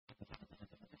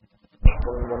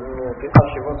वन्नोति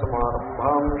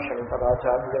शिवसमारम्भां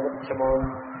शङ्कराचार्यमध्यमाम्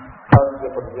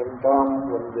आद्यपर्यन्तां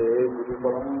वन्दे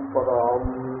गुरुपरम्पराम्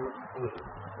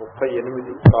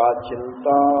 38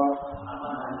 काचिन्ता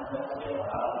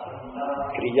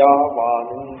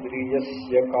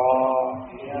क्रियावानिन्द्रियस्य का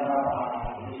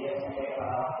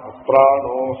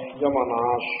अप्राणो ह्यमनः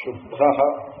शुभ्रः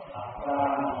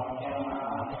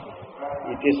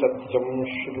इति सत्यं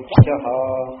श्रुत्यः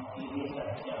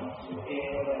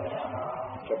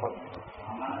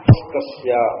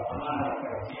तस्य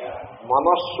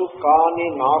मनस्సు కాని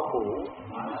నాకు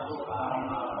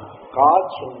కా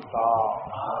చింత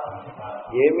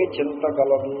ఏమి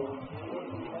చింతగలదు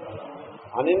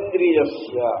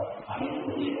అనింద్రియస్య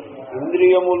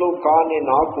ఇంద్రియములు కాని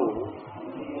నాకు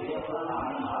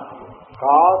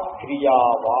కా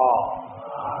క్రియావా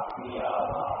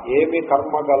ఏమి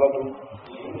కర్మగలదు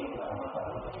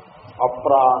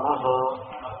అప్రాణః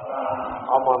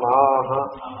అమనాః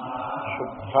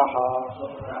శుద్ధః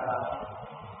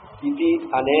ఇది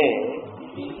అనే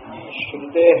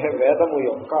శృతే వేదము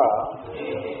యొక్క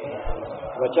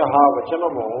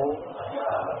వచనము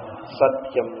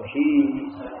సత్యం హి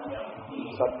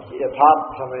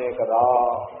యథార్థమే కదా.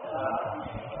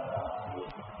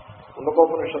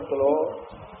 ముండకోపనిషత్తులో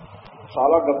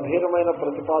చాలా గంభీరమైన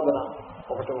ప్రతిపాదన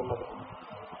ఒకటి ఉన్నది.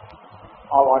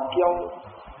 ఆ వాక్యం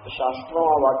శాస్త్రం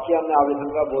ఆ వాక్యాన్ని ఆ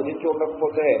విధంగా బోధించి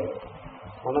ఉండకపోతే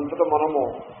మనంతటా మనము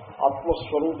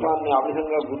ఆత్మస్వరూపాన్ని ఆ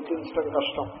విధంగా గుర్తించడం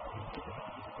కష్టం.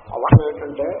 ఆ వాక్యం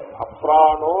ఏంటంటే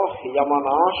అప్రాణో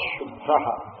హ్యమనా శుభ్ర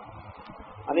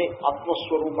అని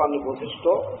ఆత్మస్వరూపాన్ని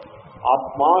బోధిస్తూ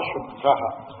ఆత్మా శుభ్ర,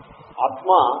 ఆత్మ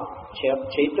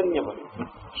చైతన్యమని,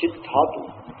 చిద్ధాతు.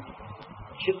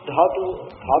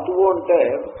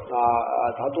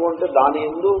 ధాతువు అంటే దాని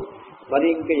యందు మరి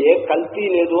ఇంకా ఏ కల్తీ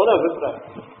లేదు అని అభిప్రాయం.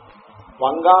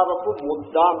 బంగారపు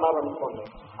ముద్ద అన్నారనుకోండి,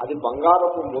 అది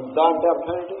బంగారపు ముద్ద అంటే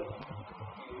అర్థం ఏంటి?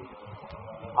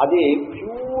 అది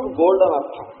ప్యూర్ గోల్డ్ అని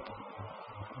అర్థం.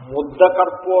 ముద్ద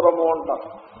కర్పూరము అంటారు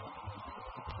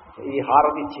ఈ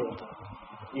హారతిచ్చేవాడు.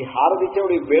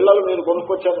 ఈ బిళ్ళలు మీరు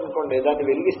కొనుక్కొచ్చారనుకోండి, దాన్ని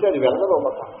వెలిగిస్తే అది వెలగదు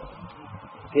ఒకట.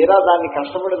 తీరా దాన్ని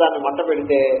కష్టపడి దాన్ని మంట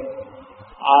పెడితే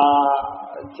ఆ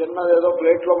చిన్నదేదో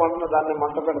ప్లేట్లో దాన్ని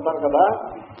మంట పెడతారు కదా,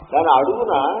 దాని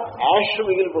అడుగున యాష్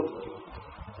మిగిలిపోతుంది.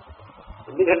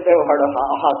 ఎందుకంటే వాడు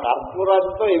ఆ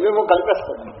కర్పూరంతో ఏవేమో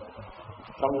కలిపేస్తాడు,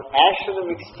 సమ్ యాష్ని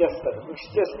మిక్స్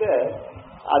చేస్తే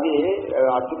అది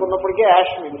అడ్డుకున్నప్పటికీ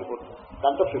యాష్ మిగిలిపోతుంది.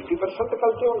 దాంతో 50%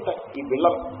 కలిసి ఉంటాయి ఈ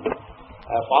బిళ్ళలు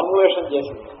ఫార్ములేషన్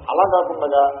చేసింది. అలా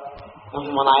కాకుండా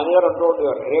మా నాయనగారు అంటూ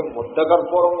ఉండేవారు, ముద్ద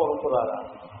కర్పూరం కొనుక్కురారా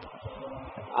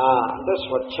అంటే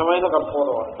స్వచ్ఛమైన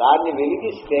కర్పూరం, దాన్ని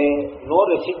వెలిగిస్తే నో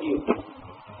రెసిడ్యూ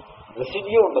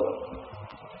ఉండదు.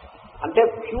 అంటే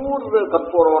ప్యూర్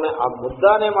కర్పూరం అనే ఆ ముద్ద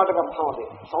అనే మాటకు అర్థం అది.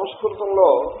 సంస్కృతంలో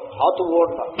ధాతువు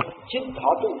అంటారు, చిత్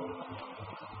ధాతువు.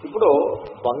 ఇప్పుడు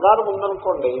బంగారం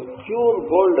ఉందనుకోండి, ప్యూర్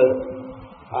గోల్డ్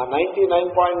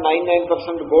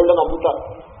 99.99% గోల్డ్ అని అమ్ముతారు.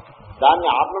 దాన్ని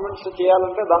ఆర్నమెంట్స్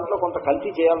చేయాలంటే దాంట్లో కొంత కల్తీ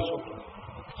చేయాల్సి ఉంటుంది.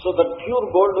 సో దట్ ప్యూర్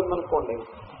గోల్డ్ ఉందనుకోండి,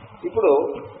 ఇప్పుడు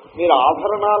మీరు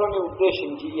ఆభరణాలని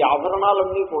ఉద్దేశించి ఈ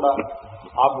ఆభరణాలన్నీ కూడా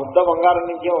ఆ బుద్ధ బంగారం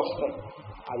నుంచే వస్తాయి.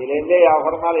 అది లేదే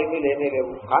ఆభరణాలు ఏమీ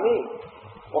లేవు. కానీ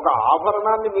ఒక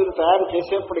ఆభరణాన్ని మీరు తయారు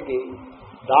చేసేప్పటికీ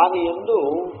దాని యందు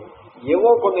ఏవో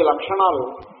కొన్ని లక్షణాలు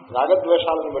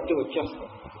రాగద్వేషాలను బట్టి వచ్చేస్తాయి.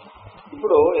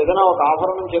 ఇప్పుడు ఏదైనా ఒక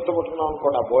ఆభరణం చేతపట్టుకున్నాం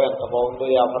అనుకోండి, అబ్బో ఎంత బాగుందో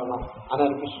ఈ ఆభరణం అని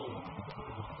అనిపిస్తుంది.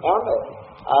 ఏమంటే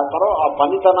ఆ తర్వాత ఆ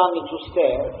పనితనాన్ని చూస్తే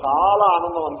చాలా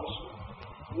ఆనందం అనిపిస్తుంది.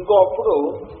 ఇంకొకప్పుడు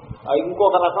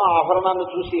ఇంకొక రకం ఆభరణాన్ని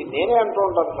చూసి నేనే అంటూ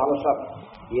ఉంటాను చాలాసార్లు,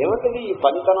 ఏమిటిది ఈ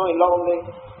పనితనం ఇలా ఉంది,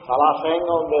 చాలా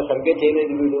అసహ్యంగా ఉంది, సరిగ్గా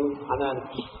చేయలేదు వీడు అని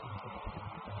అనిపిస్తుంది.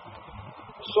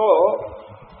 సో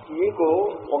మీకు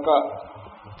ఒక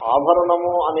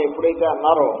ఆభరణము అని ఎప్పుడైతే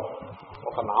అన్నారో,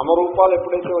 ఒక నామరూపాలు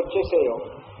ఎప్పుడైతే వచ్చేసాయో,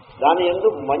 దాని యందు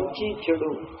మంచి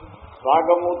చెడు,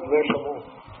 రాగము ద్వేషము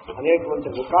అనేటువంటి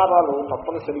వికారాలు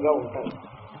తప్పనిసరిగా ఉంటాయి.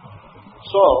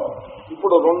 సో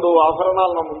ఇప్పుడు 2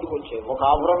 ఆభరణాలు నా ముందుకు వచ్చాయి. ఒక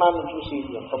ఆభరణాన్ని చూసి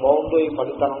ఎంత బాగుందో ఈ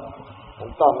పనితనం,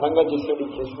 ఎంత అందంగా చేసాడు,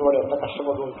 చేసిన వాడు ఎంత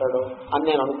కష్టపడి ఉంటాడో అని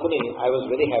నేను అనుకుని ఐ వాజ్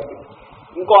వెరీ హ్యాపీ.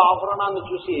 ఇంకో ఆభరణాన్ని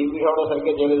చూసి వీడెవడో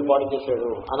సరిగ్గా చేయలేదు, పాడు చేశాడు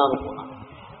అని అనుకున్నాను.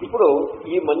 ఇప్పుడు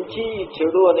ఈ మంచి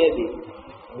చెడు అనేది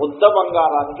ముద్ద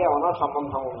బంగారానికి ఏమైనా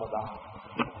సంబంధం ఉన్నదా?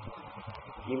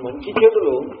 ఈ మంచి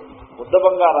చెడులు ముద్ద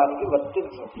బంగారానికి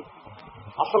వర్తించదు,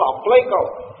 అసలు అప్లై కావు.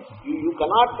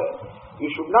 You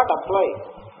should not apply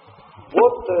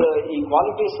both ఈ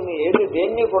క్వాలిటీస్ని.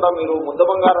 దేన్ని కూడా మీరు ముద్ద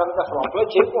బంగారానికి అసలు అప్లై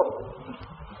చేయకూడదు.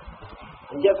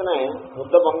 అంచేతనే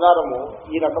ముద్ద బంగారము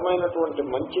ఈ రకమైనటువంటి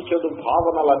మంచి చెడు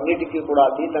భావనలన్నిటికీ కూడా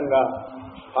అతీతంగా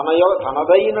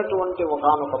తనదైనటువంటి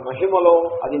ఒకానొక మహిమలో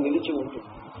అది నిలిచి ఉంటుంది.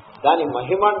 దాని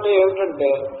మహిమ అంటే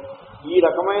ఏమిటంటే ఈ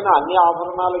రకమైన అన్ని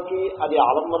ఆభరణాలకి అది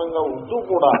ఆలంబనంగా ఉంటూ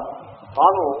కూడా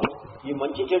తాను ఈ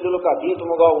మంచి చెడులకు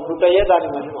అతీతముగా ఉండుటయే దాని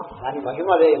మహిమ. దాని మహిమ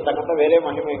అదే, ఇంతకంటే వేరే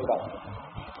మహిమ ఏం కాదు.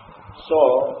 సో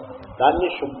దాన్ని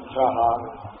శుభ్ర.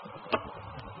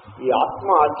 ఈ ఆత్మ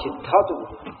చిద్ధాతుడు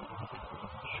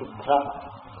శుభ్ర.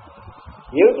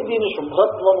 ఏమిటి దీని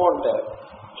శుభ్రత్వము అంటే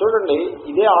చూడండి,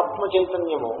 ఇదే ఆత్మ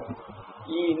చైతన్యము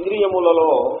ఈ ఇంద్రియములలో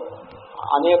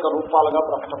అనేక రూపాలుగా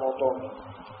ప్రకటమవుతూ ఉంటుంది.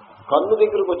 కన్ను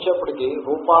దగ్గరికి వచ్చేప్పటికీ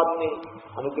రూపాన్ని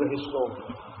అనుగ్రహిస్తూ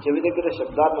ఉంటుంది, చెవి దగ్గర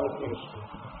శబ్దాన్ని అనుగ్రహిస్తుంది,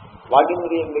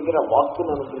 వాగింద్రియం దగ్గర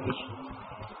వాక్కును అనుగ్రహిస్తుంది.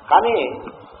 కానీ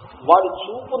వాడి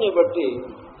చూపుని బట్టి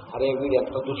అరే వీడు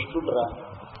ఎంత దుష్టుడురా,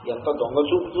 ఎంత దొంగ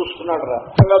చూపు చూస్తున్నాడురా,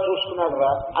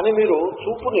 చూస్తున్నాడురా అని మీరు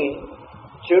చూపుని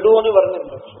చెడు అని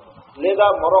వర్ణించవచ్చు. లేదా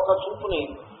మరొక చూపుని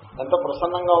ఎంత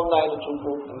ప్రసన్నంగా ఉంది ఆయన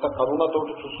చూపు, ఎంత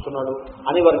కరుణతోటి చూస్తున్నాడు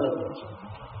అని వర్ణించవచ్చు.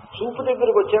 చూపు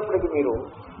దగ్గరికి వచ్చేప్పటికి మీరు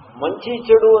మంచి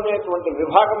చెడు అనేటువంటి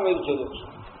విభాగం మీరు చేయొచ్చు.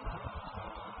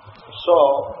 సో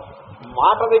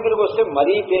మాట దగ్గరికి వస్తే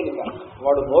మరీ తేలిక.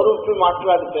 వాడు నోరుప్పి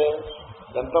మాట్లాడితే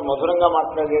ఎంత మధురంగా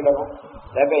మాట్లాడేయడమో,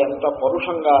 లేక ఎంత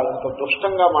పరుషంగా ఎంత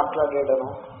దుష్టంగా మాట్లాడేయడమో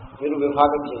మీరు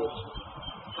విభాగం చేయొచ్చు.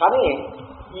 కానీ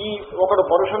ఈ ఒకడు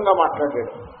పరుషంగా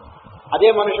మాట్లాడాడు, అదే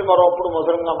మనిషి మరొప్పుడు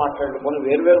మధురంగా మాట్లాడాడు. కొన్ని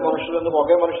వేరువేరు మనుషులు ఎందుకు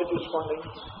ఒకే మనిషి తీసుకోండి,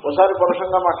 ఒకసారి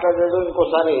పరుషంగా మాట్లాడాడు,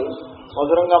 ఇంకోసారి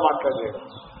మధురంగా మాట్లాడాడు.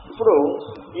 ఇప్పుడు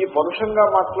ఈ పరుషంగా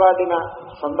మాట్లాడిన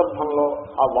సందర్భంలో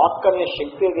ఆ వాక్ అనే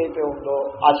శక్తి ఏదైతే ఉందో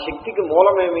ఆ శక్తికి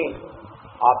మూలమేమి?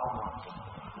 ఆత్మ.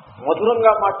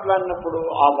 మధురంగా మాట్లాడినప్పుడు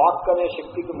ఆ వాక్ అనే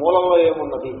శక్తికి మూలంలో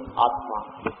ఏమున్నది? ఆత్మ.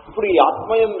 ఇప్పుడు ఈ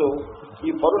ఆత్మయందు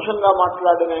ఈ పరుషంగా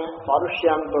మాట్లాడిన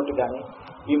పారుష్యంతో కానీ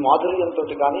ఈ మాధుర్యంతో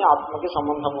కానీ ఆత్మకి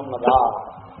సంబంధం ఉన్నదా?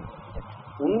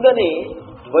 ఉందని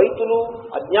ద్వైతులు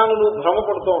అజ్ఞానులు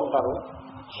భ్రమపడుతూ ఉంటారు.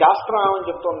 శాస్త్రం ఏమని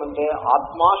చెప్తోందంటే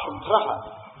ఆత్మ శుభ్ర,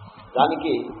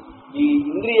 దానికి ఈ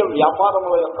ఇంద్రియ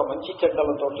వ్యాపారముల యొక్క మంచి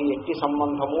చెడ్డలతోటి ఎట్టి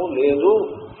సంబంధము లేదు.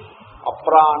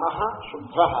 అప్రాణ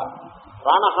శుభ్ర,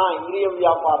 ప్రాణ ఇంద్రియ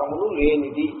వ్యాపారములు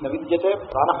లేనిది. నవిద్యతే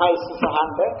ప్రాణ ఇస్సహ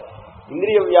అంటే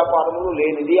ఇంద్రియ వ్యాపారములు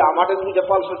లేనిది. ఆ మాట ఎందుకు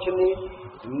చెప్పాల్సి వచ్చింది?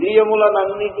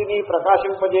 ఇంద్రియములనన్నిటినీ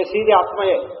ప్రకాశింపజేసేది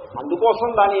ఆత్మయే, అందుకోసం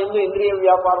దాని యందు ఇంద్రియ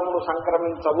వ్యాపారములు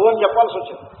సంక్రమించవు అని చెప్పాల్సి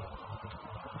వచ్చింది.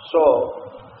 సో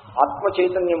ఆత్మ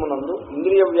చైతన్యమునందు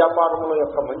ఇంద్రియ వ్యాపారముల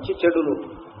యొక్క మంచి చెడులు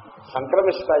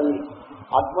సంక్రమిస్తాయి.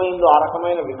 ఆత్మయందు ఆ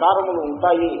రకమైన వికారములు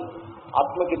ఉంటాయి.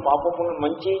 ఆత్మకి పాపము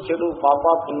మంచి చెడు పాప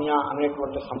పుణ్య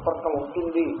అనేటువంటి సంపర్కం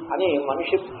ఉంటుంది అని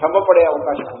మనిషి భ్రమపడే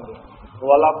అవకాశం ఉంది.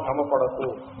 నువ్వు అలా భ్రమపడకు.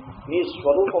 నీ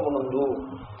స్వరూపమునందు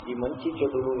ఈ మంచి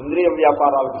చెడులు ఇంద్రియ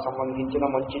వ్యాపారాలకు సంబంధించిన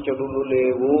మంచి చెడులు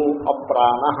లేవు.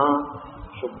 అప్రాణ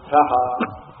శుభ్ర.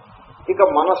 ఇక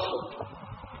మనస్సు.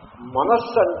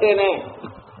 మనస్సు అంటేనే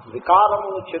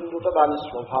వికారమును చెందుట దాని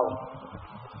స్వభావం.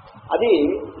 అది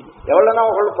ఎవరైనా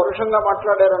ఒకళ్ళు పరుషంగా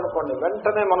మాట్లాడారనుకోండి,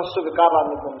 వెంటనే మనస్సు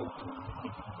వికారాన్ని పొందుతుంది.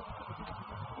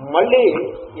 మళ్ళీ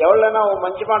ఎవరైనా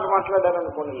మంచి మాట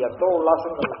మాట్లాడారనుకోండి, ఎంతో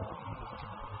ఉల్లాసం కలుగుతుంది.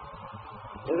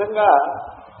 నిజంగా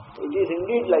it is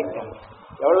indeed like that.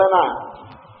 ఎవరైనా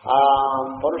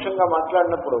పరుషంగా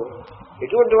మాట్లాడినప్పుడు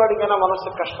ఎటువంటి వాడికైనా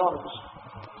మనస్సు కష్టం అనిపిస్తుంది.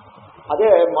 అదే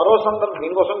మరో సందర్భం,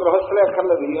 దీనికోసం గృహస్థులే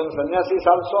ఎక్కర్లేదు, ఈవెన్ సన్యాసీస్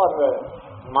ఆల్సో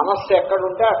మనస్సు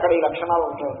ఎక్కడుంటే అక్కడ ఈ లక్షణాలు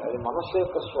ఉంటాయి. అది మనస్సు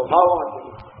యొక్క స్వభావం అది.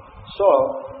 సో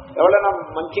ఎవరైనా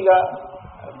మంచిగా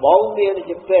బాగుంది అని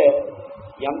చెప్తే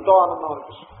ఎంతో ఆనందం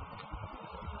అనిపిస్తుంది.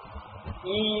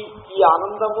 ఈ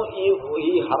ఆనందము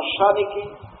ఈ హర్షానికి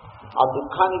ఆ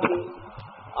దుఃఖానికి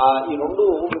ఈ రెండు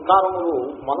వికారములు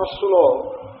మనస్సులో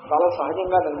చాలా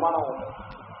సహజంగా నిర్మాణం అవుతాయి.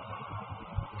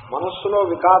 మనస్సులో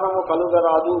వికారము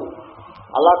కలుగరాదు,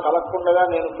 అలా కలగకుండా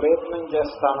నేను ప్రయత్నం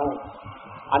చేస్తాను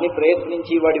అని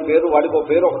ప్రయత్నించి వాడికి ఒక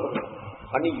పేరు ఒకటి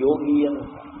అని యోగి అని.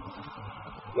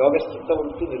 యోగస్థిత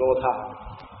వృత్తి నిరోధ.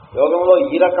 యోగంలో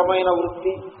ఈ రకమైన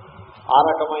వృత్తి ఆ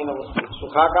రకమైన వృత్తి,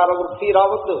 సుఖాకార వృత్తి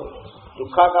రావద్దు,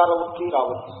 దుఃఖాకార వృత్తి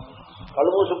రావద్దు.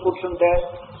 కళ్ళు మూసి కూర్చుంటే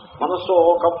మనస్సు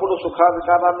ఒకప్పుడు సుఖ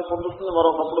వికారాన్ని పొందుతుంది,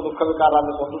 మరొకప్పుడు దుఃఖ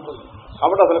వికారాన్ని పొందుతుంది.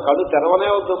 కాబట్టి అసలు కళ్ళు తెరవనే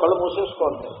వద్దు, కళ్ళు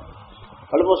మూసేసుకోవాలి.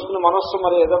 కళ్ళు మూసుకుని మనస్సు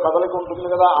మరి ఏదో కదలిక ఉంటుంది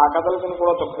కదా, ఆ కదలికను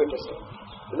కూడా తప్పు పెట్టేస్తాయి.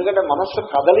 ఎందుకంటే మనస్సు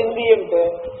కదలింది అంటే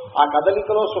ఆ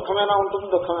కదలికలో సుఖమైనా ఉంటుంది,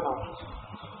 దుఃఖమైనా ఉంటుంది.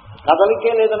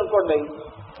 కదలికే లేదనుకోండి,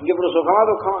 ఇంక ఇప్పుడు సుఖమా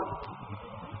దుఃఖమా?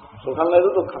 సుఖం లేదు,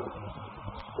 దుఃఖం.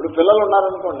 ఇప్పుడు పిల్లలు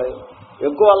ఉన్నారనుకోండి,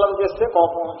 ఎక్కువ అల్లరి చేస్తే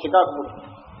కోపం చికాకు పుడుతుంది,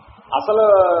 అసలు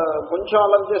కొంచెం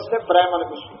అల్లరి చేస్తే ప్రేమ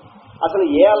అనిపిస్తుంది. అసలు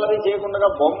ఏ అల్లరి చేయకుండా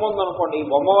బొమ్మ ఉందనుకోండి, ఈ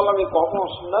బొమ్మ వల్ల మీకు కోపం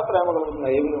వస్తుందా, ప్రేమ కలుగుతుందా?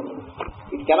 ఏమీ ఉండదు.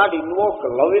 It cannot invoke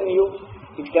love in you,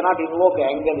 it cannot invoke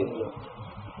anger in you.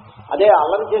 అదే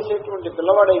అల్లరి చేసేటువంటి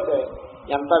పిల్లవాడైతే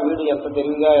వీడు ఎంత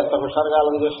తెలివిగా ఎంత హుషారుగా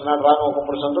అల్లరి చేస్తున్నాడు రా,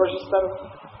 ఒకప్పుడు సంతోషిస్తారు,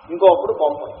 ఇంకోప్పుడు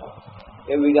కోపడతారు.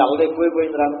 వీడి అల్లరి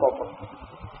ఎక్కువైపోయింది రాని కోపం.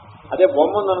 అదే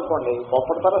బొమ్మ ఉందనుకోండి,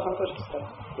 కోపడతారా సంతోషిస్తారా?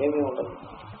 ఏమీ ఉండదు.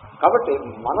 కాబట్టి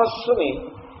మనస్సుని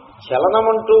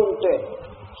చలనమంటూ ఉంటే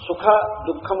సుఖ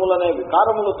దుఃఖములనే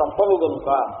వికారములు తప్పవు కనుక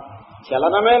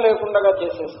చలనమే లేకుండా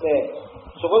చేసేస్తే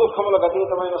సుఖ దుఃఖములకు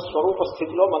అతీతమైన స్వరూప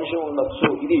స్థితిలో మనిషి ఉండొచ్చు.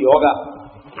 ఇది యోగా.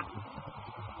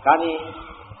 కానీ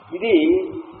ఇది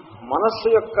మనస్సు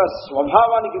యొక్క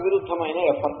స్వభావానికి విరుద్ధమైన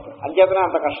ఎఫర్ట్. అంచేతనే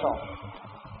అంత కష్టం,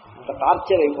 అంత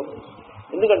టార్చర్ అయిపోతుంది.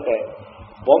 ఎందుకంటే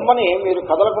బొమ్మని మీరు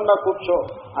కదలకుండా కూర్చో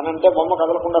అని అంటే బొమ్మ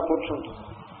కదలకుండా కూర్చుంటుంది.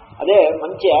 అదే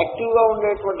మంచి యాక్టివ్గా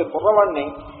ఉండేటువంటి కుర్రవాడిని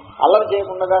అల్లరి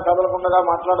చేయకుండా, కదలకుండా,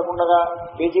 మాట్లాడకుండా,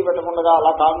 పేచీ పెట్టకుండా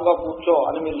అలా కామ్గా కూర్చో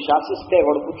అని మీరు శాసిస్తే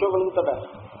వాడు కూర్చోగలుగుతాడా?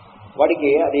 వాడికి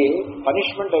అది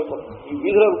పనిష్మెంట్ అయిపోతుంది, ఈ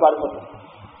వీధిలోకి పారిపోతుంది.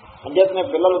 అంచేతనే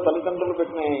పిల్లలు తల్లిదండ్రులు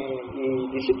పెట్టిన ఈ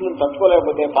డిసిప్లిన్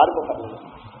తట్టుకోలేకపోతే పారిపోతారు.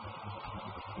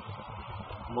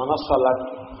 మనస్సు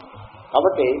అలాంటి.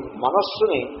 కాబట్టి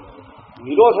మనస్సుని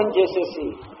నిరోధం చేసేసి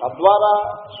తద్వారా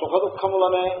సుఖ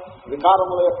దుఃఖములనే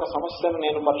వికారముల యొక్క సమస్యను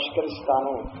నేను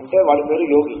పరిష్కరిస్తాను అంటే వాడి పేరు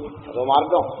యోగి. అదో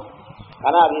మార్గం,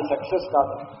 కానీ అది సక్సెస్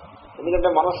కాదు. ఎందుకంటే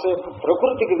మనస్సు యొక్క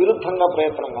ప్రకృతికి విరుద్ధంగా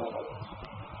ప్రయత్నం కనుక.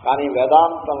 కానీ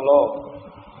వేదాంతంలో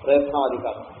ప్రయత్నం అది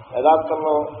కాదు.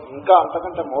 వేదాంతంలో ఇంకా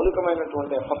అంతకంటే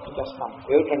మౌలికమైనటువంటి ఎఫర్ట్ చేస్తాం.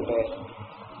 ఏమిటంటే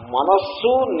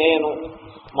మనస్సు నేను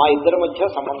మా ఇద్దరి మధ్య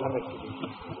సంబంధం ఎట్టింది.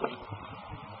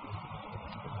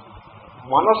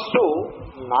 మనస్సు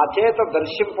నా చేత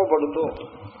దర్శింపబడుతూ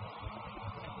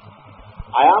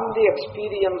I am the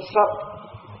experiencer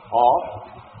of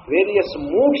various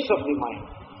moods of the mind.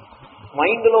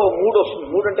 మైండ్లో మూడ్ వస్తుంది.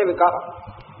 మూడ్ అంటే వికారం.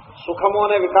 సుఖము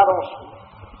అనే వికారం వస్తుంది.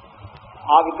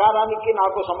 ఆ వికారానికి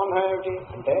నాకు సంబంధం ఏమిటి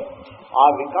అంటే ఆ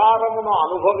వికారమును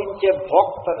అనుభవించే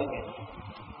భోక్తని నేను.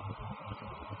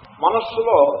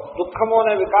 మనస్సులో దుఃఖము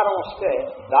అనే వికారం వస్తే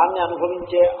దాన్ని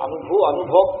అనుభవించే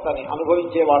అనుభోక్తని,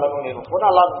 అనుభవించేవాడను నేను కూడా.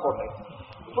 అలా అనుకోండి.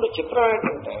 ఇప్పుడు చిత్రం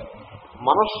ఏంటంటే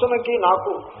మనస్సునికి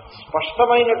నాకు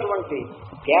స్పష్టమైనటువంటి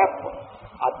గ్యాప్,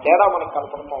 ఆ తేడా మనకు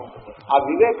కనపడుతూ ఉంటుంది. ఆ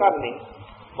వివేకాన్ని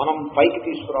మనం పైకి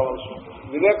తీసుకురావాల్సి ఉంటుంది.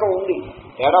 వివేకం ఉంది,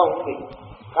 తేడా ఉంది.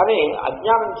 కానీ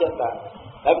అజ్ఞానం చేత,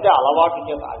 లేకపోతే అలవాటు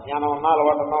చేత, అజ్ఞానం అన్నా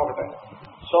అలవాటు అన్నా ఒకటే.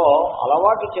 సో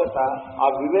అలవాటు చేత ఆ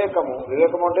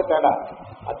వివేకము అంటే తేడా,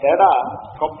 ఆ తేడా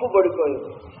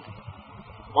కప్పుబడిపోయింది.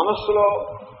 మనస్సులో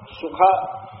సుఖ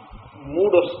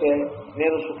మూడొస్తే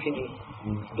నేను సుఖిని,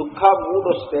 దుఃఖ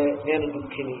మూడొస్తే నేను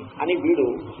దుఃఖిని అని వీడు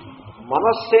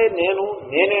మనస్సే నేను,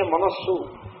 నేనే మనస్సు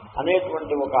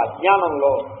అనేటువంటి ఒక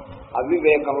అజ్ఞానంలో,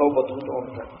 అవివేకంలో బతుకుతూ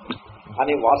ఉంటాడు.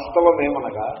 అని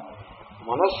వాస్తవమేమనగా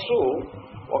మనస్సు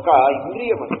ఒక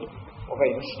ఇంద్రియం, అది ఒక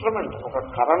ఇన్స్ట్రుమెంట్, ఒక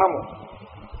కరణము,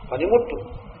 పనిముట్టు.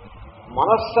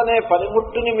 మనస్సు అనే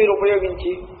పనిముట్టుని మీరు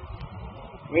ఉపయోగించి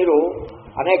మీరు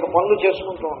అనేక పనులు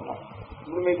చేసుకుంటూ ఉంటారు.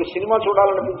 ఇప్పుడు మీకు సినిమా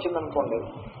చూడాలనిపించింది అనుకోండి,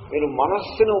 మీరు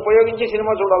మనస్సుని ఉపయోగించి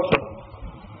సినిమా చూడాల్సి ఉంటుంది.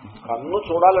 కన్ను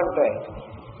చూడాలంటే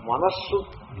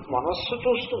మనస్సు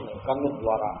చూస్తుంది కన్ను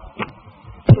ద్వారా.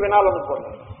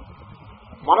 వినాలనుకోండి,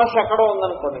 మనస్సు ఎక్కడో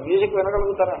ఉందనుకోండి, మ్యూజిక్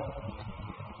వినగలుగుతారా?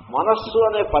 మనస్సు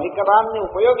అనే పరికరాన్ని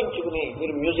ఉపయోగించుకుని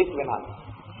మీరు మ్యూజిక్ వినాలి.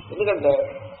 ఎందుకంటే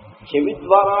చెవి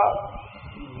ద్వారా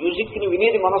మ్యూజిక్ని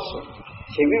వినేది మనస్సు,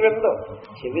 చెవి వినదు,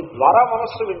 చెవి ద్వారా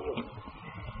మనస్సు వింటుంది.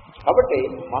 కాబట్టి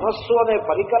మనస్సు అనే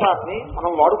పరికరాన్ని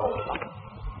మనం వాడుకుంటున్నాం.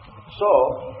 సో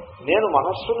నేను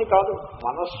మనస్సుని కాదు,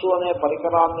 మనస్సు అనే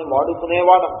పరికరాన్ని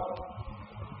వాడుకునేవాడం.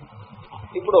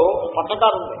 ఇప్పుడు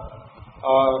పట్టకారు ఉంది,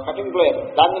 కటింగ్ ప్లేయర్,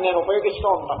 దాన్ని నేను ఉపయోగిస్తూ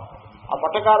ఉంటాను. ఆ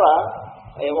పట్టకార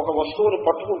ఒక వస్తువుని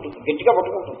పట్టుకుంటుంది, గట్టిగా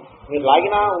పట్టుకుంటుంది. మీరు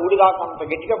లాగినా ఊడి రాకంత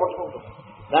గట్టిగా పట్టుకుంటుంది.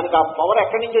 దానికి ఆ పవర్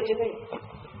ఎక్కడి నుంచి వచ్చింది?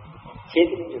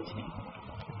 చేతి నుంచి వచ్చింది.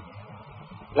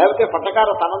 లేకపోతే పట్టకార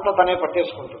తనంతా తనే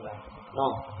పట్టేసుకుంటుందా? నో.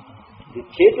 ఈ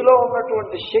చేతిలో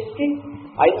ఉన్నటువంటి శక్తి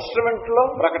ఆ ఇన్స్ట్రుమెంట్లో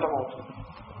ప్రకటమవుతుంది.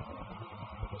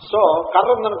 సో కర్ర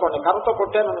ఉందనుకోండి, కర్రతో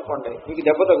కొట్టాననుకోండి, మీకు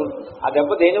దెబ్బ తగులుతుంది. ఆ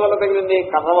దెబ్బ దేని వల్ల తగిలింది?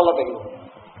 కర్ర వల్ల తగిలింది.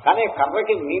 కానీ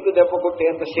కర్రకి మీకు దెబ్బ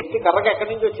కొట్టేంత శక్తి కర్రకి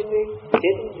ఎక్కడి నుంచి వచ్చింది?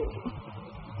 చేతి నుంచి వచ్చింది.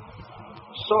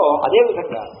 సో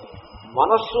అదేవిధంగా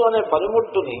మనస్సు అనే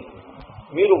పనిముట్టుని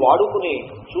మీరు వాడుకుని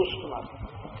చూస్తున్నారు.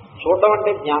 చూడడం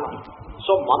అంటే జ్ఞానం.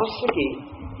 సో మనస్సుకి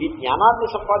ఈ జ్ఞానాన్ని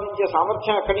సంపాదించే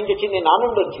సామర్థ్యం ఎక్కడి నుంచి వచ్చింది? నా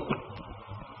నుండి వచ్చింది.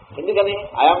 ఎందుకని?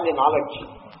 I am the knowledge.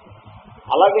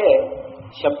 అలాగే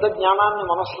శబ్ద జ్ఞానాన్ని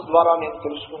మనస్సు ద్వారా నేను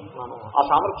తెలుసుకుంటున్నాను. ఆ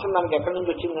సామర్థ్యం దానికి ఎక్కడి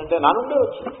నుంచి వచ్చిందంటే నా నుండే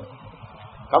వచ్చింది.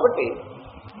 కాబట్టి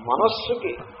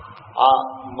మనస్సుకి ఆ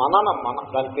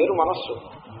దాని పేరు మనస్సు.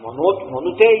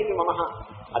 మనుతే ఇది మనహ.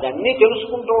 అది అన్నీ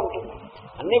తెలుసుకుంటూ ఉంటుంది,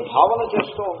 అన్నీ భావన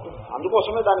చేస్తూ ఉంటుంది.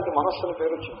 అందుకోసమే దానికి మనస్సు అని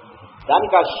పేరు వచ్చింది.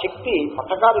 దానికి ఆ శక్తి,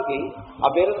 పట్టకారికి ఆ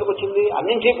పేరు ఎందుకు వచ్చింది?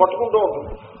 అన్నింటినీ పట్టుకుంటూ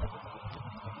ఉంటుంది,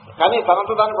 కానీ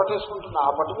తనంతా దాన్ని పట్టేసుకుంటుంది.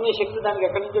 ఆ పట్టుకునే శక్తి దానికి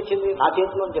ఎక్కడి నుంచి వచ్చింది? నా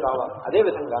చేతిలోంచి రావాలి.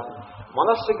 అదేవిధంగా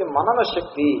మనస్సుకి మనన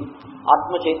శక్తి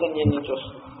ఆత్మ చైతన్యం నుంచి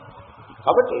వస్తుంది.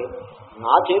 కాబట్టి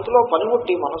నా చేతిలో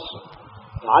పనిముట్టి మనస్సు,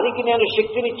 దానికి నేను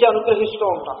శక్తినిచ్చి అనుగ్రహిస్తూ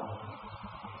ఉంటాను.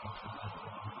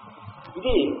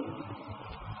 ఇది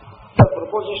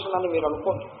ప్రపోజిషన్ అని మీరు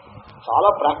అనుకోండి, చాలా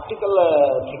ప్రాక్టికల్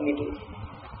థింగ్ ఇది.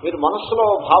 మీరు మనస్సులో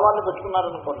భావాన్ని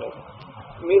పెట్టుకున్నారనుకోండి,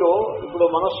 మీరు ఇప్పుడు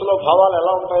మనస్సులో భావాలు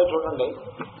ఎలా ఉంటాయో చూడండి.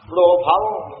 ఇప్పుడు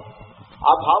భావం,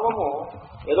 ఆ భావము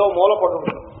ఏదో మూలపడి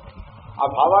ఉంటుంది. ఆ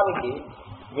భావానికి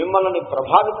మిమ్మల్ని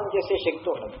ప్రభావితం చేసే శక్తి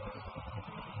ఉంటుంది.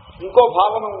 ఇంకో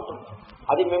భావన ఉంటుంది,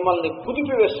 అది మిమ్మల్ని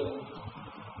కుదిపివేస్తుంది.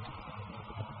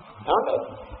 ఏమంటే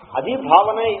అది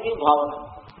భావనే, ఇది భావన.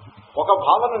 ఒక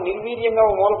భావన నిర్వీర్యంగా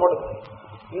మూలపడుతుంది,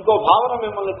 ఇంకో భావన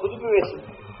మిమ్మల్ని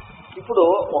కుదిపివేసింది. ఇప్పుడు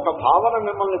ఒక భావన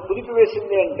మిమ్మల్ని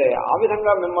కుదిపివేసింది అంటే ఆ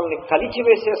విధంగా మిమ్మల్ని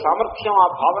కలిచివేసే సామర్థ్యం ఆ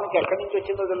భావనకి ఎక్కడి నుంచి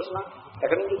వచ్చిందో తెలుసిన?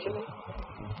 ఎక్కడి నుంచి వచ్చింది?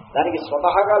 దానికి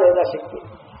స్వతహాగా లేదా శక్తి?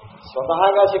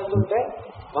 స్వతహాగా శక్తి ఉంటే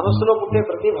మనస్సులో పుట్టే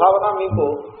ప్రతి భావన మీకు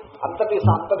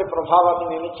అంతటి ప్రభావాన్ని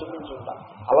నేను చూపించుంటాను.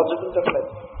 అలా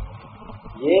చూపించట్లేదు.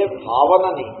 ఏ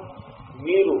భావనని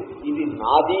మీరు ఇది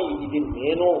నాది, ఇది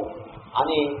నేను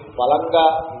అని బలంగా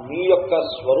మీ యొక్క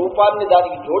స్వరూపాన్ని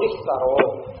దానికి జోడిస్తారో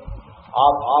ఆ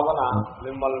భావన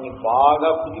మిమ్మల్ని బాగా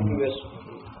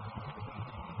కుదిపివేస్తుంది.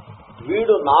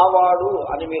 వీడు నావాడు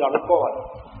అని మీరు అనుకోవాలి.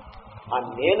 ఆ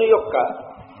నేను యొక్క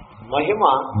మహిమ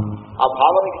ఆ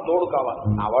భావనకి తోడు కావాలి.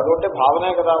 నావాడు అంటే భావనే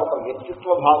కదా, ఒక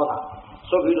వ్యక్తిత్వ భావన.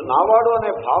 సో వీడు నావాడు అనే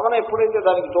భావన ఎప్పుడైతే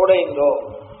దానికి తోడైందో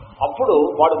అప్పుడు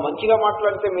వాడు మంచిగా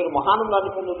మాట్లాడితే మీరు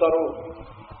మహానందాన్ని పొందుతారు.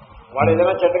 వాడు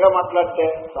ఏదైనా చెడ్డగా మాట్లాడితే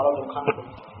చాలా దుఃఖాన్ని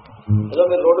పొందుతారు. ఏదో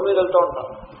మీరు రోడ్డు మీద వెళ్తూ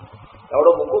ఉంటారు,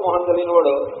 ఎవడో ముక్కు మొహం తెలియని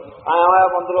వాడు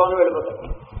మందులో అని వెళ్ళిపోతాడు.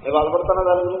 నేను బాధపడతాను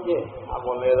దాని గురించి,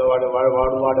 లేదో వాడు వాడు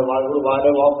వాడు వాడు వాడు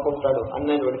వాడే వాపుకుంటాడు అని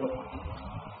నేను వెళ్ళిపోతాను.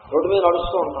 రోడ్డు మీద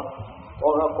నడుస్తూ ఉంటాను,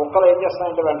 ఒక కుక్కలు ఏం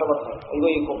చేస్తాయంటే వెంటబడతాయి. ఇదిగో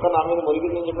ఈ కుక్క నా మీద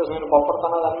మురిగిందని చెప్పేసి నేను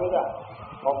కోప్పడతానా దాని మీద?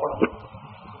 కోప్పడతాను.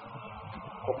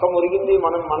 కుక్క మురిగింది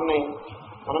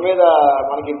మన మీద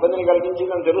మనకి ఇబ్బందిని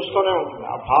కలిగించిందని తెలుస్తూనే ఉంటుంది.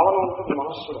 ఆ భావన ఉంటుంది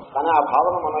మనస్సులో, కానీ ఆ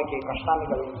భావన మనకి కష్టాన్ని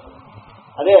కలిగిస్తుంది.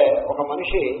 అదే ఒక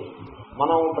మనిషి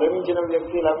మనం ప్రేమించిన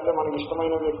వ్యక్తి లేకపోతే మనకి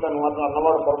ఇష్టమైన వ్యక్తి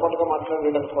అన్నవాడు పొరపాటుగా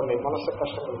మాట్లాడేటనుకోండి, మనస్సుకు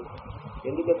కష్టం కలుగుతుంది.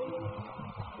 ఎందుకంటే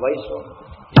వయసు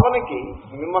భావనకి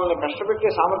మిమ్మల్ని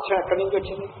కష్టపెట్టే సామర్థ్యం ఎక్కడి నుంచి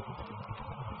వచ్చింది?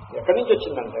 ఎక్కడి నుంచి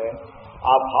వచ్చిందంటే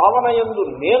ఆ భావన యందు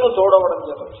నేను తోడవడం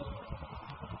చేత వచ్చింది.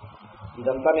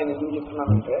 ఇదంతా నేను ఎందుకు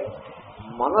చెప్తున్నానంటే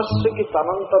మనస్సుకి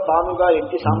తనంత తానుగా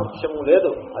ఎట్టి సామర్థ్యము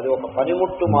లేదు, అది ఒక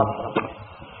పనిముట్టు మాత్రం.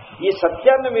 ఈ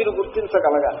సత్యాన్ని మీరు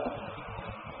గుర్తించగలగాలి.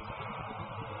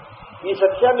 ఈ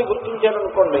సత్యాన్ని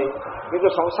గుర్తించారనుకోండి, మీకు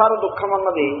సంసార దుఃఖం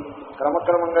అన్నది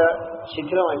క్రమక్రమంగా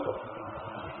శిథిలం అయిపోతుంది.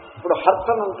 ఇప్పుడు హర్ట్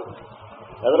అని ఉంటుంది,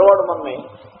 ఎదరవాడు మనని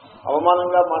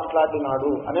అవమానంగా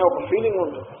మాట్లాడినాడు అనే ఒక ఫీలింగ్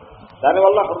ఉంటుంది.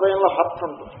 దానివల్ల హృదయంలో హర్ట్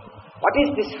ఉంటుంది. What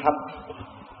is this hurt?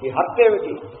 ఈ హర్ట్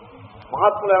ఏమిటి?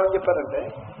 మహాత్ములు ఏమని చెప్పారంటే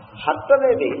హర్ట్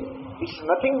అనేది it's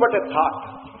nothing but a thought.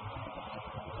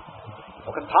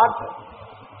 ఒక థాట్.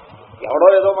 ఎవడో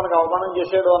ఏదో మనకు అవమానం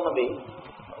చేసాడు అన్నది,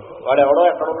 వాడు ఎవడో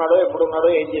ఎక్కడున్నాడో ఎప్పుడున్నాడో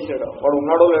ఏం చేసాడో, వాడు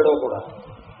ఉన్నాడో లేడో కూడా,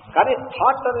 కానీ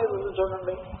థాట్ అనేది ఉంది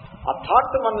చూడండి. ఆ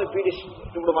థాట్ మనల్ని పీడిస్తుంది.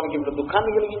 ఇప్పుడు మనకి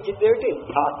దుఃఖాన్ని కలిగించింది ఏమిటి?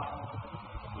 థాట్.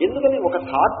 ఎందుకని ఒక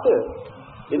థాట్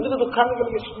ఎందుకు దుఃఖాన్ని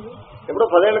కలిగిస్తుంది? ఎప్పుడో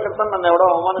 10 ఏళ్ల క్రితం నన్ను ఎవడో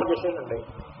అవమానం చేసేదండి,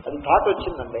 అది థాట్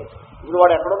వచ్చిందండి. ఇప్పుడు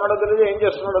వాడు ఎక్కడున్నాడో తెలియదు, ఏం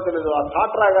చేస్తున్నాడో తెలియదు. ఆ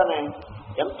థాట్ రాగానే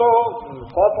ఎంతో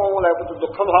కోపం లేకపోతే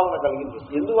దుఃఖభావన కలిగింది.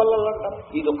 ఎందువల్ల అంటారు?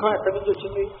 ఈ దుఃఖం ఎక్కడి నుంచి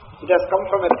వచ్చింది? It has come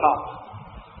from a thought.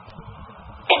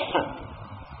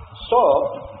 So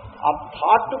ఆ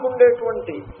థాట్కు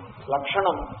ఉండేటువంటి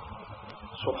లక్షణం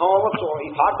సుఖం అవ్వచ్చు. ఈ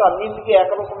థాట్ అన్నింటికీ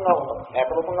ఏకరూపంగా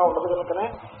ఉండదు కనుకనే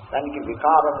దానికి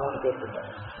వికారము అని పేరు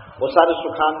పెట్టారు. ఓసారి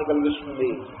సుఖాన్ని కలిగిస్తుంది,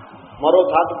 మరో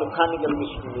థాట్ దుఃఖాన్ని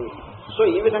కలిగిస్తుంది. సో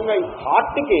ఈ విధంగా ఈ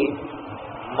థాట్కి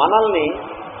మనల్ని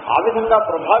ఆ విధంగా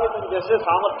ప్రభావితం చేసే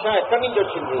సామర్థ్యం ఎక్కడి నుంచి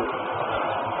వచ్చింది?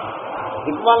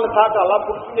 దిగ్మాల థాట్ అలా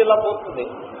పుట్టింది, ఇలా పోతుంది.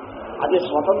 అది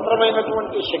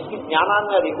స్వతంత్రమైనటువంటి శక్తి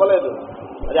జ్ఞానాన్ని అది ఇవ్వలేదు.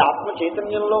 అది ఆత్మ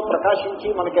చైతన్యంలో ప్రకాశించి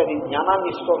మనకి అది జ్ఞానాన్ని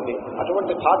ఇస్తోంది.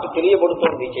 అటువంటి థాట్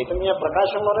తెలియబడుతోంది, చైతన్య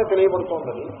ప్రకాశంలోనే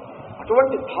తెలియబడుతోంది.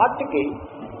 అటువంటి థాట్కి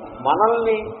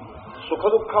మనల్ని సుఖ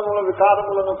దుఃఖముల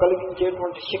వికారములను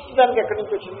కలిగించేటువంటి శక్తి దానికి ఎక్కడి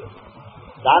నుంచి వచ్చింది?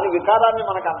 దాని వికారాన్ని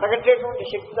మనకు అంతగట్టేటువంటి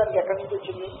శక్తి దానికి ఎక్కడి నుంచి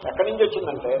వచ్చింది? ఎక్కడి నుంచి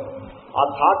వచ్చిందంటే ఆ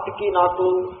థాట్కి నాకు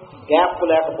గ్యాప్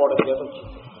లేకపోవడం చేత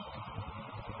వచ్చింది.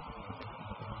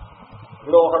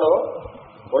 ఇప్పుడు ఒకడు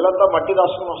ఒళ్ళంతా మట్టి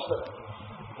రాసుకుని వస్తాడు,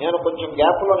 నేను కొంచెం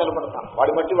గ్యాప్లో నిలబడతాను,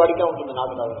 వాడి మట్టి వాడికే ఉంటుంది,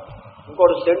 నాకు రాదు.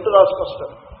 ఇంకోటి సెంటు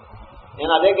రాసుకొస్తాడు,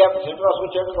 నేను అదే గ్యాప్ సెంటు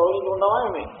రాసుకొచ్చేట్టు గౌరవించుకుంటామా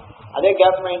ఏమి, అదే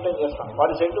గ్యాప్ మెయింటైన్ చేస్తాను,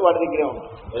 వాడి సెంటు వాడి దగ్గరే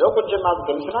ఉంటుంది. ఏదో కొంచెం నాకు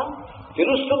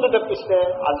తెలుస్తుంది తప్పిస్తే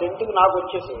ఆ సెంటుకి నాకు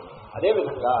వచ్చేసి.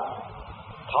 అదేవిధంగా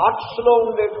థాట్స్లో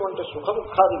ఉండేటువంటి సుఖ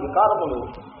దుఃఖాది వికారములు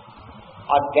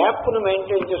ఆ గ్యాప్ను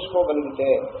మెయింటైన్ చేసుకోగలిగితే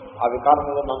ఆ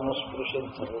వికారములు నన్ను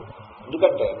స్పృశించదు.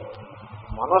 ఎందుకంటే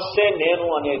మనస్సే నేను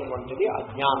అనేటువంటిది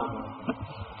అజ్ఞానము.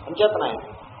 అంచేతనే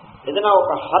ఏదైనా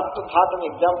ఒక హర్ట్ థాట్ అని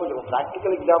ఎగ్జాంపుల్,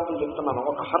 ప్రాక్టికల్ ఎగ్జాంపుల్ చెప్తున్నాను.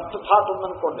 ఒక హర్ట్ థాట్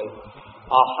ఉందనుకోండి,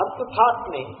 ఆ హర్ట్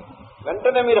థాట్ని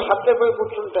వెంటనే మీరు హర్ట్ అయిపోయి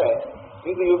కూర్చుంటే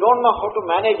మీకు you don't know how to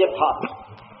manage a thought.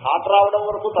 Thought రావడం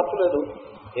వరకు తప్పులేదు,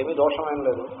 ఏమీ దోషమేం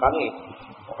లేదు. కానీ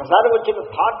ఒకసారి వచ్చిన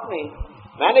థాట్ని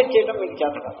మేనేజ్ చేయడం మీకు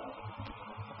చేత కాదు.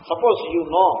 Suppose you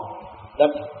know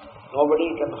that nobody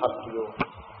can hurt you,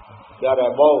 you are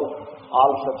above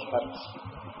all such hurts.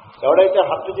 ఎవడైతే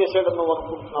హర్ట్ చేసేయడం నువ్వు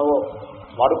అనుకుంటున్నావో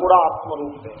వాడు కూడా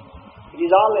ఆత్మరూపే. It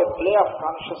is all A play of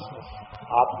consciousness.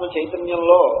 ఆత్మ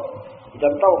చైతన్యంలో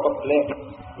ఇదంతా ఒక ప్లే.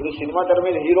 ఇప్పుడు సినిమా తెర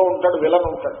మీద హీరో ఉంటాడు, విలన్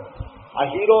ఉంటాడు. ఆ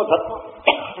హీరో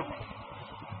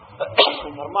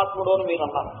ధర్మాత్ముడు అని మీరు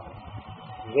అన్నారు,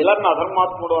 విలన్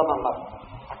అధర్మాత్ముడు అని అన్నారు.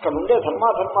 అక్కడ ఉండే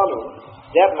ధర్మాధర్మాలు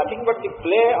they are nothing but the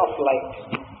play of light.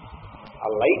 ఆ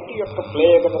లైట్ యొక్క ప్లే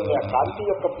కదండి, ఆ కాంతి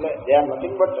యొక్క play. They are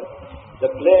nothing but the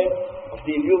play of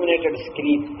the illuminated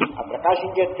screen. ఆ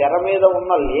ప్రకాశించే తెర మీద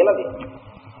ఉన్న లీలది.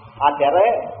 ఆ తెర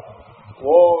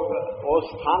ఓ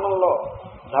స్థానంలో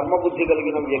ధర్మబుద్ధి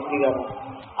కలిగిన వ్యక్తిగాను,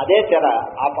 అదే తెర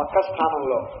ఆ పక్క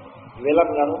స్థానంలో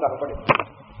విలన్ గాను కనపడింది.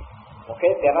 ఒకే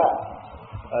తెర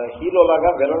హీరోలాగా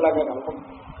విలన్లాగా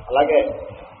కనపడింది. అలాగే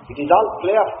it is all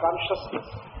play of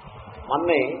consciousness.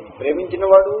 మన్ని ప్రేమించిన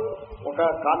వాడు ఒక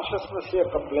కాన్షియస్నెస్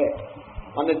యొక్క ప్లే,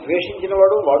 మన్ని ద్వేషించిన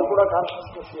వాడు కూడా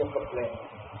కాన్షియస్నెస్ యొక్క play.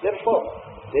 Therefore,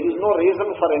 there is no reason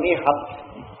for any hurt.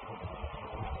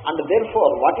 And therefore,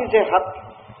 what is a hurt?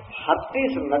 Hurt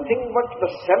is nothing but the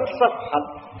sense of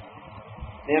hurt.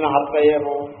 నేను hurt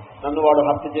అయ్యాను, నన్ను వాడు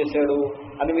హర్ట్ చేశాడు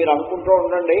అని మీరు అనుకుంటూ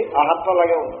ఉండండి, ఆ హర్ట్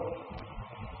అలాగే ఉంటుంది.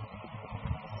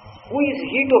 Who is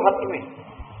he to hurt me?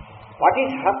 What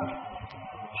is hurt?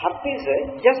 Hurt is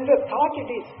just a thought,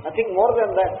 it is nothing more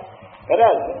than that.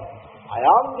 Whereas, I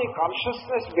am the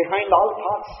consciousness behind all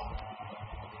thoughts.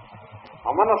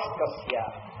 అమనస్కస్య,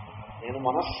 నేను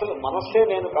మనస్సే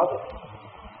నేను కాదు.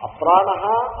 అప్రాణః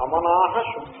అమనాః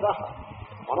శుభ్రః,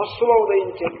 మనస్సులో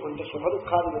ఉదయించేటువంటి సుఖ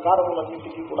దుఃఖాది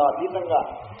వికారములన్నింటికీ కూడా అతీతంగా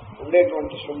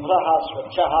ఉండేటువంటి శుభ్రః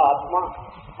స్వచ్ఛః ఆత్మ,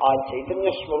 ఆ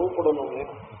చైతన్య స్వరూపుడును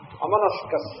నేను.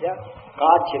 అమనస్కస్య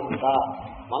కా చింత,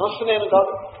 మనస్సు నేను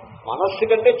కాదు. మనస్సు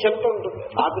కంటే చింత ఉంటుంది,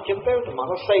 నాకు చింత ఏమిటి?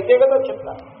 మనస్సు అయితే కదా చింత.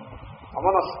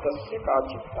 అమనస్కస్య కా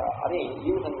చింత అని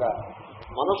ఈ విధంగా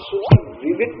మనస్సు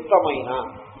వివిక్తమైన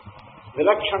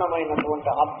విలక్షణమైనటువంటి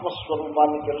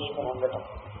ఆత్మస్వరూపాన్ని తెలుసుకుని ఉండటం,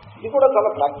 ఇది కూడా చాలా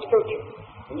ప్రాక్టికల్ థింగ్.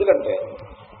 ఎందుకంటే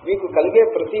మీకు కలిగే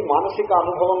ప్రతి మానసిక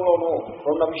అనుభవంలోనూ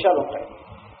రెండు అంశాలు ఉంటాయి.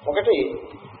 ఒకటి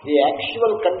the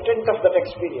actual content of that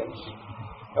experience.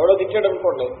 ఎవడో తిట్టాడు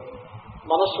అనుకోండి,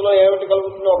 మనస్సులో ఏమిటి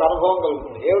కలుగుతుందో ఒక అనుభవం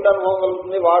కలుగుతుంది. ఏమిటి అనుభవం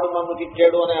కలుగుతుంది? వాడు నన్ను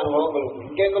తిట్టాడు అనే అనుభవం కలుగుతుంది.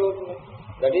 ఇంకేం కలుగుతుంది?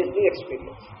 That is the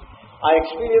experience. ఆ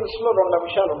ఎక్స్పీరియన్స్ లో రెండు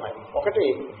అంశాలు ఉన్నాయి. ఒకటి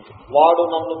వాడు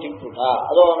నన్ను తిట్టుట,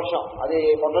 అదో అంశం. అది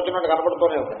కొంచెం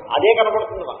కనపడుతూనే ఉంటుంది, అదే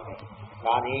కనపడుతుంది మనకి.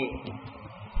 కానీ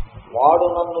వాడు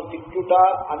నన్ను తిట్టుట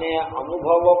అనే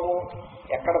అనుభవము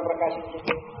ఎక్కడ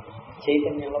ప్రకాశించింది?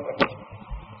 చైతన్యంలో ప్రకాశించింది.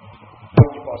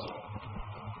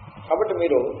 కాబట్టి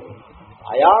మీరు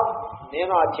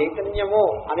నేను ఆ చైతన్యము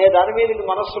అనే దాని మీదకి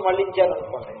మనస్సు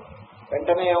మళ్లించారనుకోండి,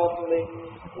 వెంటనే ఏమవుతుంది?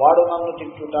 వాడు నన్ను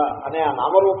తిట్టుట అనే ఆ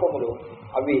నామరూపములు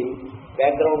అవి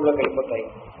బ్యాక్గ్రౌండ్లోకి వెళ్ళిపోతాయి,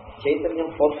 చైతన్యం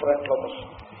ఫోర్ ఫ్రంట్లోకి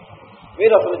వస్తుంది.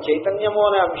 మీరు అసలు చైతన్యము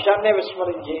అనే అంశాన్నే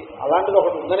విస్మరించి అలాంటిది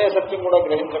ఒకటి ఉందనే సత్యం కూడా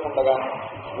గ్రహించకుండా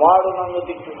వాడు నన్ను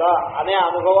తిట్టుట అనే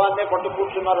అనుభవాన్నే పట్టు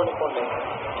కూర్చున్నారనుకోండి,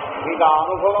 మీకు ఆ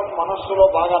అనుభవం మనస్సులో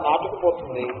బాగా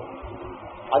నాటుకుపోతుంది.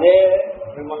 అదే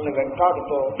మిమ్మల్ని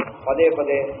వెంటాడుతో పదే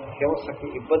పదే హింసకి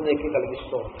ఇబ్బందికి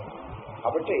కలిగిస్తూ ఉంటుంది.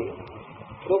 కాబట్టి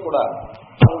ఇప్పుడు కూడా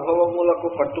అనుభవములకు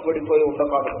కట్టుబడిపోయి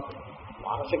ఉండకాదు.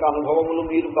 మానసిక అనుభవములు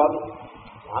మీరు కాదు.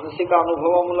 మానసిక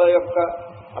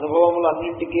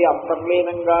అనుభవములన్నింటికీ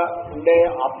అంతర్లీనంగా ఉండే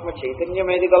ఆత్మ చైతన్యం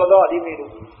ఏది గలదో అది మీరు.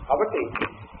 కాబట్టి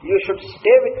you should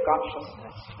stay with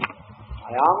consciousness.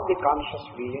 I am the conscious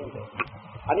being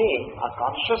అని ఆ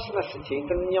కాన్షియస్నెస్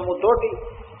చైతన్యముతోటి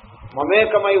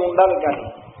మమేకమై ఉండాలి. కానీ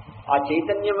ఆ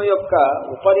చైతన్యము యొక్క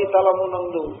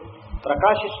ఉపరితలమునందు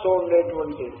ప్రకాశిస్తూ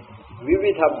ఉండేటువంటి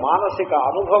వివిధ మానసిక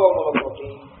అనుభవములతోటి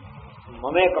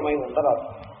మమేకమై ఉండరాదు.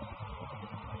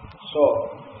 సో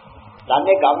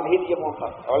దాన్నే గాంభీర్యము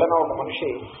అంటారు. ఎవరైనా ఒక మనిషి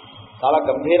చాలా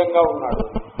గంభీరంగా ఉన్నాడు,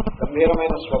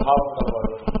 గంభీరమైన స్వభావం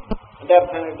కలవాడు అంటే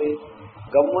అర్థం ఏంటి?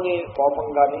 గమ్ముని కోపం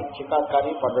కానీ చికాకు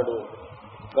కానీ పడ్డడు,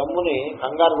 గమ్ముని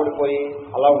కంగారు పడిపోయి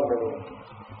అలా ఉండడు,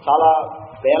 చాలా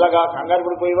బేలగా కంగారు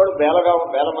పడిపోయేవాడు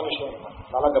బేల మనిషి అంటారు.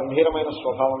 చాలా గంభీరమైన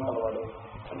స్వభావం కలవాడు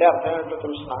అంటే అర్థం ఏంటో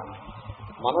తెలుసిన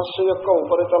మనస్సు యొక్క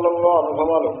ఉపరితలంలో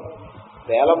అనుభవాలు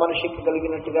వేల మనిషికి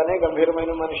కలిగినట్టుగానే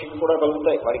గంభీరమైన మనిషికి కూడా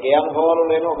కలుగుతాయి. వారికి ఏ అనుభవాలు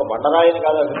లేని ఒక బండరాయిని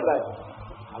కాదు అభిప్రాయం.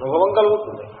 అనుభవం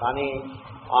కలుగుతుంది, కానీ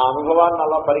ఆ అనుభవాన్ని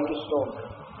అలా పరికిస్తూ ఉంటాయి.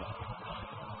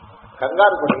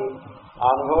 కంగారు పడి ఆ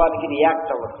అనుభవానికి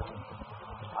రియాక్ట్ అవ్వదు,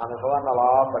 ఆ అనుభవాన్ని అలా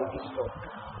పరికిస్తూ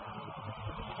ఉంటాయి.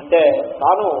 అంటే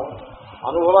తాను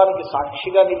అనుభవానికి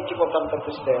సాక్షిగా నిలిచిపోతాను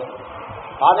తప్పిస్తే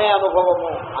తానే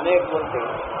అనుభవము అనేటువంటి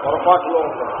పొరపాటులో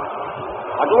ఉంటుంది.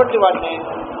 అటువంటి వాడిని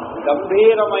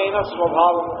గంభీరమైన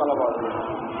స్వభావము కలవాడు.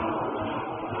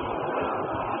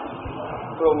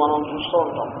 ఇప్పుడు మనం చూస్తూ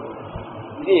ఉంటాం,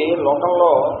 ఇది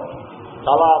లోకంలో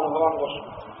చాలా అనుభవానికి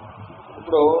వస్తుంది.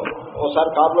 ఇప్పుడు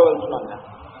ఓసారి కారులో వెళ్తున్నాను నేను,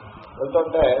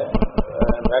 వెళ్తుంటే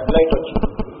రెడ్ లైట్ వచ్చింది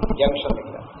జంక్షన్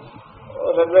దగ్గర.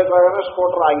 రెడ్ లైట్ రాగానే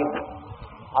స్కూటర్ ఆగింది.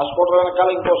 ఆ స్కూటర్ వెనకాల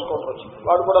ఇంకో స్కూటర్ వచ్చింది,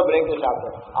 వాడు కూడా బ్రేక్ వేసి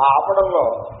ఆపాడు. ఆ ఆపడంలో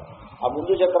ఆ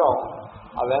ముందు చక్రం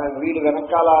వీడి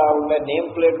వెనకాల ఉండే నేమ్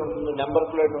ప్లేట్ ఉంటుంది, నెంబర్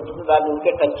ప్లేట్ ఉంటుంది, దాన్ని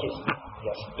ఉంటే టచ్ చేసింది.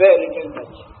 Just little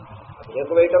touch.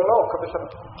 బ్రేక్ వేయటంలో ఒక్క పిసర్.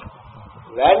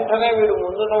 వెంటనే వీడు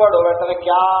ముందున్నవాడు వెంటనే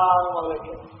క్యా అని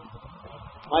మొదలెట్టాడు.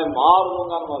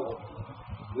 మారుగా మొదలెట్టాడు.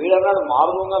 వీడన్నాడు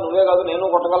మారుగా నువ్వే కాదు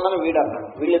నేను కొట్టగలనని వీడు అన్నాడు.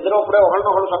 వీళ్ళిద్దరూ అప్పుడే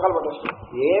ఒకళ్ళనొకళ్ళు సకాలు పట్టేస్తారు.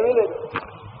 ఏమీ లేదు.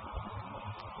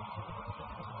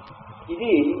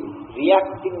 ఇది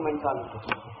రియాక్టింగ్ మెంటాలిటీ.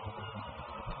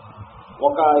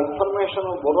 ఒక ఇన్ఫర్మేషన్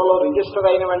బుర్రలో రిజిస్టర్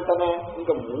అయిన వెంటనే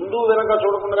ఇంకా ముందు వెనక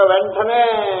చూడకుండా వెంటనే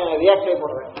రియాక్ట్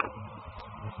అయిపోవడమే.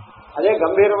 అదే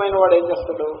గంభీరమైన వాడు ఏం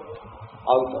చేస్తాడు,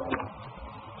 ఆగుతాడు,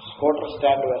 స్కూటర్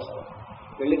స్టాండ్ వేస్తాడు,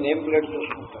 వెళ్ళి నేమ్ ప్లేట్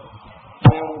చూసుకుంటాడు.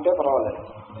 సమయం ఉంటే పర్వాలేదు,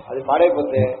 అది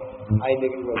పాడైపోతే ఆయన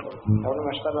దగ్గరికి వెళ్తాడు. ఎవరు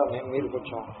మెస్టారా మీరు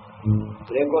కొంచెం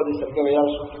బ్రేక్ అది సరిగ్గా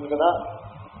వేయాల్సి ఉంటుంది కదా,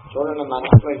 చూడండి నా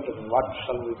నెంబర్ ఉంటుంది, వాట్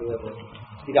షల్ వీ డూ.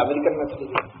 ఇది అమెరికన్ మెథడ్.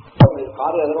 ఇది మీరు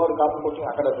కారు ఎదరవాడు కారు కొట్టి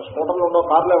అక్కడ స్కూటర్లో ఉండవు,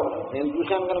 కార్లే ఉంటాయి. నేను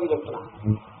చూశాను కనుక చెప్తున్నా.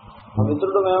 మా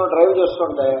మిత్రుడు మేము డ్రైవ్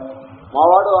చేస్తుంటే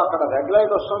మావాడు అక్కడ రెడ్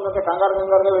లైట్ వస్తుందంటే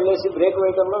కంగారుగా వెళ్ళేసి బ్రేక్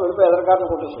వేయడంలో వెళ్ళిపోయి ఎదరకారుని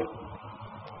కొట్టేసాడు,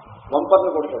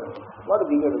 బంపర్ని కొట్టాడు. వాడు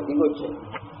దిగాడు, దిగి వచ్చాడు.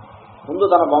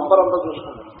 ముందు తన బంపర్ అంతా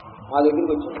చూసుకున్నాడు. మా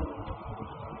దగ్గరికి వచ్చాడు,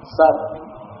 sir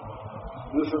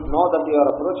you should know that you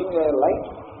are approaching A light.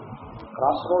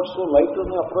 Cross roads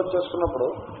లైట్ని అప్రోచ్ చేస్తున్నప్పుడు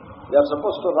they are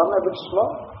suppose to run a bit slow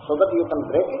so that you can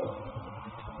break it.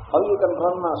 How you can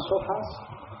run so fast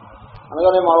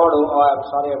అనగానే మావాడు I'm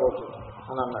sorry about it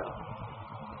అని అన్నాడు.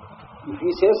 If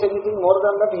he says anything more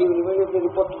than that he will immediately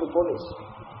report to the police.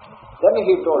 Then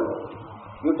he told,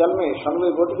 you tell me shall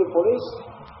we go to the police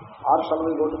or shall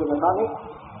we go to the mechanic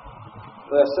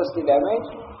to assess the damage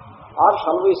or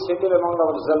shall we settle among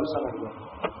hour selves అని అడిగాను.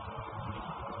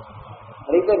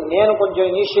 అయితే నేను కొంచెం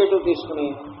initiative తీసుకుని,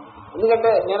 ఎందుకంటే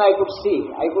నేను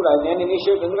నేను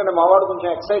initiative, ఎందుకంటే మావాడు కొంచెం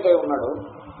ఎక్సైట్ అయి ఉన్నాడు,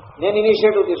 నేను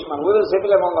ఇనిషియేటివ్ తీసుకున్నాను. We will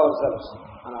settle among hour selves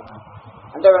అని అన్నాడు.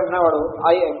 అంటే వెంటనే వాడు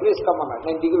ప్లీజ్ కమ్ అన్నాడు.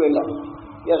 నేను దిగి వెళ్ళాను.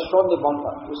 Yes shown the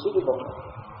bumper, you see the bumper,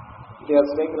 it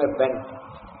has taken a bend.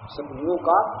 So new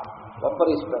car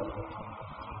bumper is bend.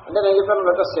 అంటే నేను చెప్పాను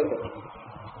let us take it.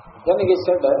 Then he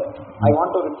said, I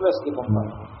want to replace the bumper.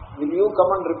 Will you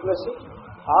come and replace it?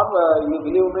 Or you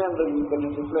believe me and you can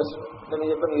replace it? Then he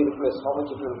said, you replace, how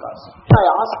much it will cost? I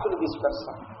asked this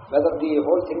person whether the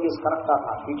whole thing is correct or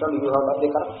not. He told, you have done the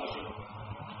correct.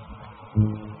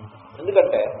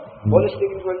 ఎందుకంటే police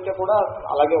దగ్గరికి వెళ్తే కూడా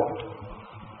అలాగే ఉంటుంది,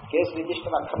 case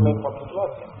register అక్కర్లేని పద్ధతిలో.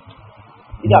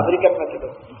 ఇది American method.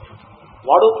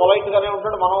 వాడు పొలైట్గానే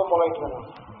ఉంటాడు, మనం పొలైట్గానే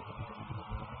ఉంటాం.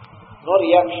 No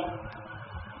reaction.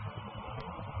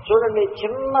 చూడండి,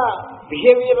 చిన్న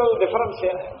బిహేవియరల్ డిఫరెన్స్.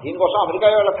 దీనికోసం అమెరికా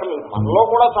వెళ్ళక్కర్లేదు, మనలో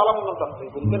కూడా చాలా మంది ఉంటారు.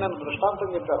 గురించి నేను దృష్టాంతం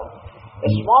చెప్పాను. A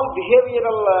small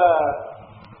behavioural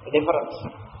difference,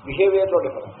 బిహేవియర్లో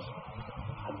difference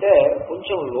అంటే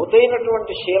కొంచెం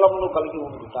లోతైనటువంటి శీలమును కలిగి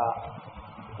ఉంటుందా,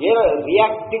 ఏ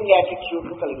రియాక్టింగ్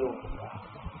యాటిట్యూడ్ కలిగి ఉంటుందా.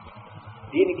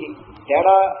 దీనికి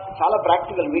తేడా చాలా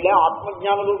ప్రాక్టికల్. వీళ్ళే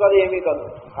ఆత్మజ్ఞానులు కాదు, ఏమీ కాదు,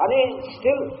 కానీ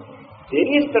still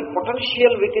there is that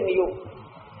potential with in you.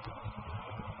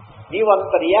 నీవు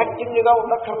అంత రియాక్టింగ్గా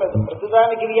ఉండక్కర్లేదు,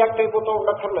 ప్రతిదానికి రియాక్ట్ అయిపోతూ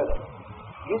ఉండక్కర్లేదు.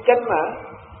 You can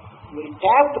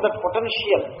tap that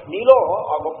potential. నీలో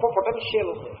ఆ గొప్ప పొటెన్షియల్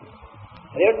ఉంది.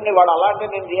 అదేంటండి వాడు అలా అంటే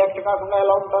నేను రియాక్ట్ కాకుండా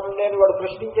ఎలా ఉంటానండి అని వాడు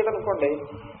ప్రశ్నించాడు అనుకోండి,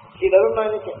 ఈ డజన్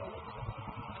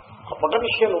ఆ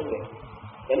పొటెన్షియల్ ఉంది.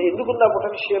 ఎందుకుంది ఆ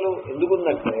పొటెన్షియల్?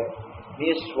 ఎందుకుందంటే నీ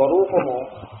స్వరూపము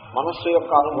మనస్సు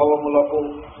యొక్క అనుభవములకు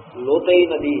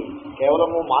లోతైనది.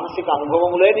 కేవలము మానసిక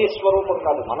అనుభవములే నీ స్వరూపం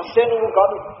కాదు, మనస్సే నువ్వు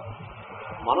కాదు.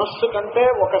 మనస్సు కంటే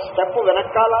ఒక స్టెప్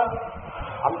వెనకాల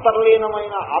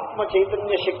అంతర్లీనమైన ఆత్మ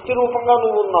చైతన్య శక్తి రూపంగా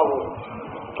నువ్వు ఉన్నావు.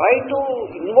 Try to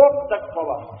invoke that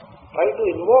power, try to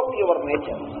invoke your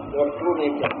nature, your true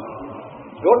nature.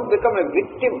 Don't become a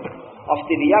victim of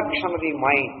the reactionary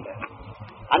mind.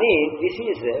 అని దిస్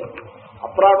ఈజ్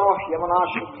అప్రాణో హ్యమనా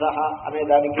శుద్ధ అనే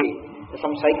దానికి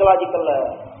some psychological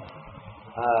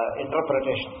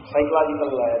interpretation,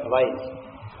 psychological advise.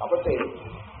 కాబట్టి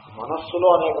మనస్సులో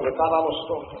అనేక వికారాలు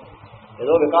వస్తూ ఉంటాయి.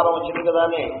 ఏదో వికారం వచ్చింది కదా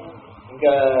అని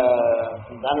ఇంకా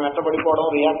దాని వెంటబడిపోవడం,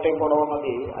 రియాక్ట్ అయిపోవడం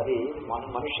అన్నది అది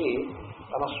మనిషి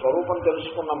తన స్వరూపం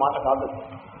తెలుసుకున్న మాట కాదు.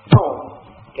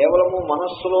 కేవలము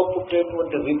మనస్సులో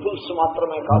పుట్టేటువంటి రిపుల్స్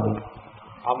మాత్రమే కాదు,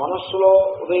 ఆ మనస్సులో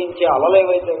ఉదయించే అలలు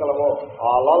ఏవైతే గలవో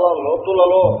ఆ అలల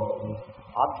లోతులలో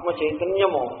ఆత్మ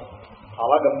చైతన్యము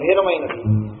చాలా గంభీరమైనది,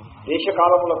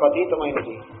 దేశకాలములకు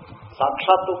అతీతమైనది,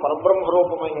 సాక్షాత్తు పరబ్రహ్మ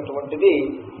రూపమైనటువంటిది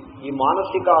ఈ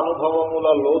మానసిక అనుభవముల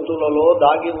లోతులలో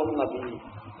దాగి ఉన్నది.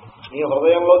 నీ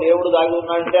హృదయంలో దేవుడు దాగి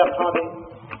ఉన్నాడంటే అర్థం అది.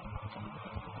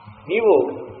 నీవు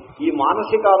ఈ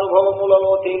మానసిక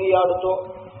అనుభవములలో తేలియాడుతూ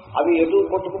అవి ఎటు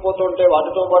కొట్టుకుపోతుంటే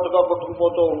వాటితో పాటుగా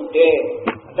కొట్టుకుపోతూ ఉంటే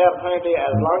అంటే అర్థం ఏంటి?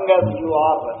 As long as you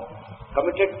are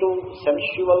committed to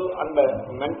sensual and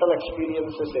mental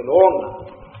experiences alone,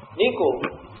 నీకు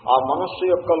ఆ మనస్సు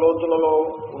యొక్క లోతులలో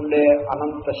ఉండే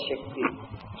అనంత శక్తి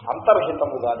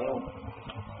అంతర్హితముగానే ఉంది.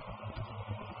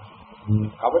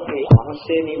 కాబట్టి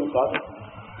మనస్సే నీవు కాదు.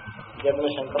 జన్మ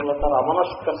శంకరులు అంటారు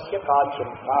అమనస్కస్య కా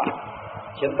చింత.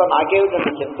 చింత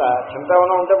నాకేమిటండి చింత? చింత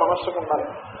ఏమైనా ఉంటే మనస్సుకు ఉండాలి.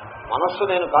 మనస్సు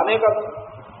నేను కానే కాదు.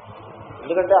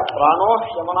 ఎందుకంటే ప్రాణో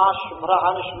హ్యమనా శుభ్ర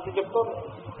అని శృతి చెప్తోంది.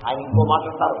 ఆయన ఇంకో మాట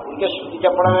అంటారు, ఇంకే శృతి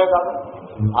చెప్పడమే కాదు,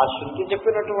 ఆ శృతి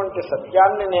చెప్పినటువంటి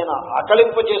సత్యాన్ని నేను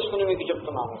ఆకలింప చేసుకుని మీకు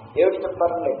చెప్తున్నాను. ఏమిటి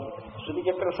చెప్తారండి? శృతి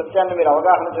చెప్పిన సత్యాన్ని మీరు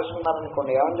అవగాహన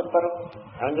చేసుకున్నారనుకోండి, ఏమని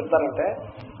చెప్తారంటే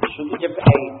శృతి చెప్పి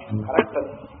కరెక్ట్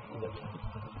అది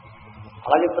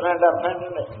అలా చెప్తున్నాయంటే అర్థం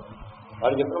ఏంటండి?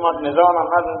 వాడు చెప్పిన మాట నిజం అని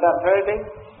అన్నాడంటే అర్థం ఏంటి?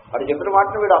 వాడు చెప్పిన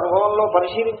మాటను వీడు అనుభవంలో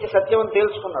పరిశీలించి సత్యం అని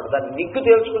తేల్చుకున్నాడు, దాన్ని నిగ్గు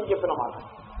తేల్చుకుని చెప్పిన మాట.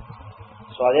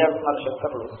 సో అదే అంటున్నారు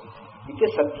శంకరులు, ఇది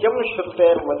సత్యం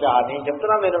శృతేర్వచ. నేను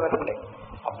చెప్తున్నా మీరు వినండి.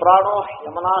 అప్రాణో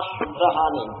హ్యమనా శుభ్ర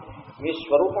అని మీ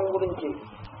స్వరూపం గురించి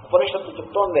ఉపనిషత్తు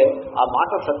చెప్తోంది. ఆ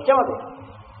మాట సత్యం, అది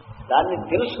దాన్ని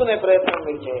తెలుసుకునే ప్రయత్నం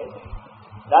మీరు చేయండి.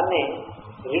 దాన్ని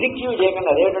రిడిక్యూ చేయకండి.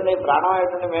 అదేంటండి ప్రాణం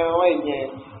ఏంటండి, మేమేమో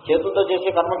చేతులతో చేసే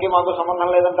కర్మకి మాకు సంబంధం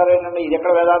లేదంటారు ఏంటండి, ఇది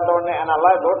ఎక్కడ వేదాంతం అండి అని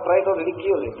అలా డోంట్ ట్రై టు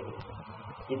రిడిక్యూ.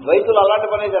 ఈ ద్వైతులు అలాంటి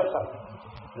పనే చేస్తారు.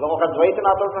 ఇలా ఒక ద్వైతి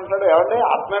నాతో అంటాడు, ఏమంటే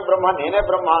ఆత్మే బ్రహ్మ నేనే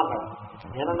బ్రహ్మ అన్నాడు.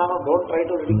 నేనన్నాను don't try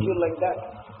to ridicule like that.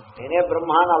 నేనే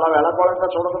బ్రహ్మ అని అలా వెళ్ళకోవడంగా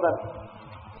చూడకూడదు.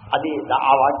 అది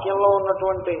ఆ వాక్యంలో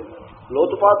ఉన్నటువంటి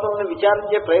లోతుపాతుల్ని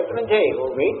విచారించే ప్రయత్నం చేయి,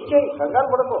 వెయిట్ చేయి, కంగారు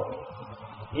పడుకో.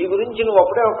 నీ గురించి నువ్వు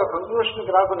అప్పుడే ఒక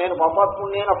కంక్లూషన్కి రాకు, నేను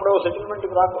పాపాత్ముడిని అని అప్పుడే ఒక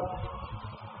సెటిల్మెంట్కి రాకు.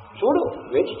 చూడు,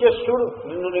 వేచి చేసి చూడు,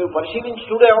 నిన్ను నీవు పరిశీలించి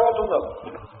చూడు ఏమవుతుందో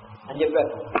అని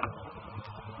చెప్పాను.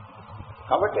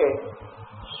 కాబట్టి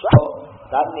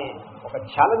దాన్ని ఒక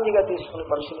ఛాలెంజ్గా తీసుకుని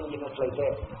పరిశీలించినట్లయితే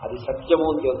అది సత్యము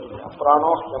అని చెబుతుంది.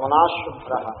 అప్రాణో హ్యమనా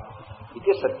శుభ్ర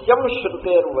ఇది సత్యం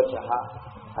శృతేర్వచ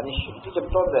అని శృతి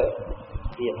చెప్తోంది.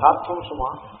 ఇది యథార్థం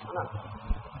సుమా అని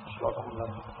శ్లోకం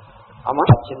ఉన్నది.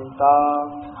 అమచింత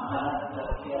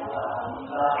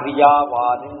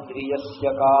క్రియావానింద్రియస్య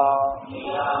కా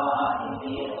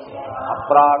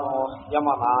అప్రాణో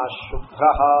హ్యమనా శుభ్ర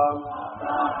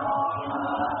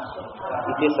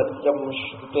ఇది సత్యం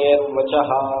శృతేర్వచ.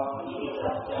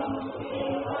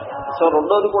 సో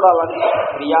రెండోది కూడా అలాగే,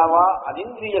 క్రియావా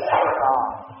అనింద్రియస్య కా.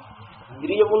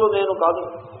 ఇంద్రియములు నేను కాదు,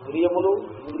 ఇంద్రియములు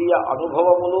ఇంద్రియ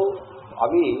అనుభవములు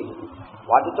అవి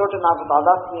వాటితోటి నాకు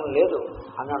తాదాత్మ్యం లేదు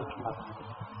అని అంటున్నారు.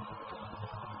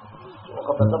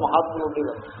 ఒక పెద్ద మహాత్ములు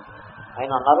ఉండేవారు.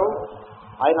 ఆయన అన్నారు,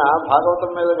 ఆయన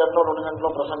భాగవతం మీద 1-2 గంటలో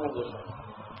ప్రసంగం చేశారు.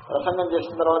 ప్రసంగం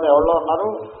చేసిన తర్వాత ఎవరో అన్నారు,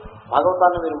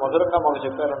 భాగవతాన్ని మీరు మధురంగా మాకు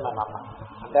చెప్పారని నన్ను అన్న.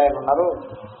 అంటే ఆయన అన్నారు,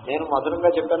 నేను మధురంగా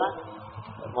చెప్పానా?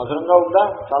 మధురంగా ఉందా?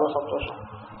 చాలా సంతోషం.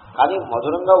 కానీ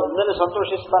మధురంగా ఉందని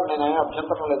సంతోషిస్తాను, నేనేం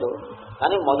అభ్యంతరం లేదు.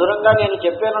 కానీ మధురంగా నేను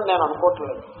చెప్పానని నేను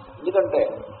అనుకోవట్లేదు. ఎందుకంటే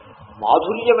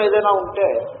మాధుర్యం ఏదైనా ఉంటే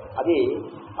అది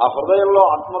ఆ హృదయంలో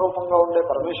ఆత్మరూపంగా ఉండే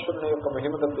పరమేశ్వరుని యొక్క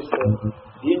మహిమ తప్పిస్తే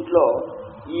దీంట్లో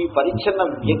ఈ పరిచ్ఛిన్న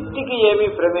వ్యక్తికి ఏమీ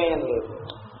ప్రమేయం లేదు.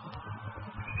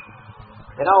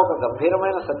 అయినా ఒక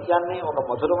గంభీరమైన సత్యాన్ని, ఒక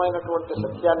మధురమైనటువంటి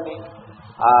సత్యాన్ని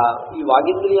ఈ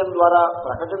వాగింద్రియం ద్వారా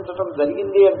ప్రకటించడం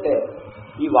జరిగింది అంటే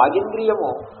ఈ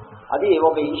వాగింద్రియము అది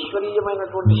ఒక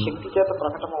ఈశ్వరీయమైనటువంటి శక్తి చేత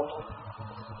ప్రకటమవుతుంది.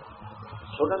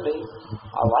 చూడండి,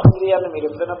 ఆ వాగింద్రియాన్ని మీరు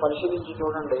ఎప్పుడైనా పరిశీలించి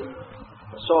చూడండి.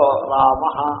 సో రామ,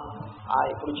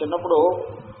 ఇప్పుడు చిన్నప్పుడు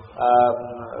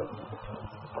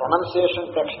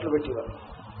ప్రొనౌన్సియేషన్ టెక్స్ట్లు పెట్టేవారు,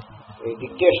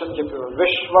 డిక్టేషన్ చెప్పేవారు.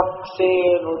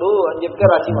 విశ్వక్సేనుడు అని చెప్తే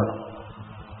రాసేవాడు,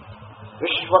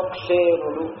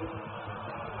 విశ్వక్సేనుడు.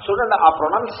 చూడండి ఆ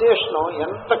ప్రొనౌన్సియేషన్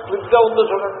ఎంత క్విక్గా ఉందో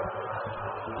చూడండి.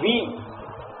 వి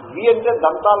వి అంటే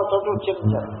దంతాలతో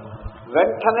ఉచ్చరించారు,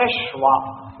 వెంటనే శ్వ,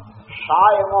 షా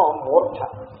ఏమో మూర్ధ,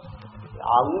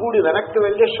 ఆ అంగుడి వెనక్కి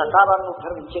వెళ్ళి షకారాన్ని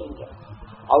ఉచ్చరించారు.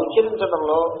 ఆ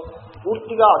ఉచ్చరించడంలో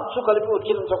పూర్తిగా అచ్చు కలిపి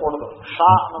ఉచ్చరించకూడదు, షా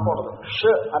అనకూడదు, ష్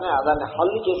అనే దాన్ని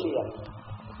హల్లు చేసేయాలి.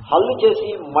 హల్లు చేసి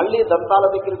మళ్ళీ దంతాల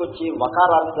దగ్గరికి వచ్చి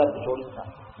వకారాన్ని దానికి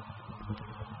జోడించాలి.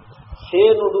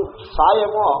 సేనుడు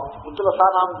సాయమో ముతుల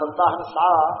సానాం దంతాహని సా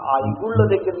ఆ ఇగుళ్ళ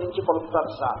దగ్గర నుంచి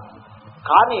పలుకుతారు సా,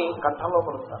 కానీ కంఠంలో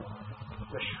పలుకుతారు.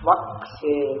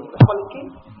 విశ్వక్సేనుడు పలికి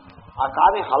ఆ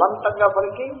కాని హలంతంగా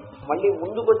పలికి మళ్ళీ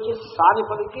ముందుకొచ్చి సాని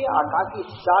పలికి ఆ కాకి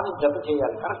సాని జత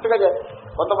చేయాలి. కరెక్ట్గా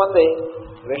కొంతమంది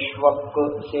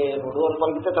విశ్వక్సేనుడు అని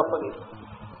పలికితే తప్పది.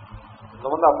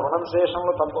 కొంతమంది ఆ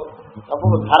ప్రొనౌన్సియేషన్లో తప్పు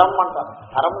ధరం అంటారు.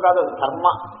 ధరం కాదు, ధర్మ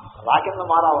రా కింద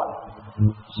మారావాలి.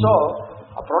 సో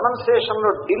ఆ ప్రొనౌన్సియేషన్లో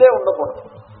డిలే ఉండకూడదు,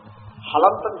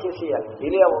 హలంతం చేసేయాలి,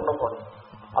 డిలే ఉండకూడదు.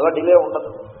 అలా డిలే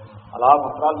ఉండదు. అలా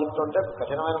మంత్రాలు చెప్తుంటే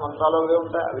కఠినమైన మంత్రాలు అవే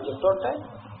ఉంటాయి. అవి చెప్తుంటే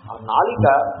ఆ నాలిక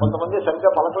కొంతమంది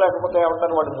సరిగ్గా పలకలేకపోతే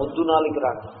ఏమంటారు, వాడి ముద్దు నాలిక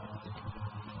రాదు.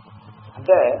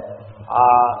 అంటే ఆ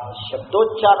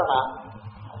శబ్దోచ్చారణ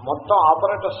మొత్తం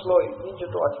ఆపరేటర్స్లో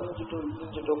ఇట్నుంచుటూ అట్నుంచుటూ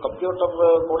ఇట్నుంచుటూ కంప్యూటర్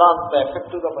కూడా అంత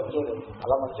ఎఫెక్టివ్గా పనిచేయలేదు.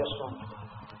 అలా పనిచేస్తుంది.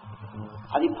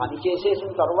 అది పని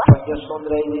చేసేసిన తర్వాత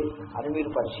పనిచేస్తుందిరా ఇది అని మీరు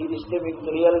పరిశీలిస్తే మీకు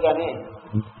తెలియాలి. కానీ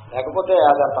లేకపోతే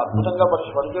అది అంత అద్భుతంగా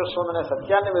పనిచేస్తుందనే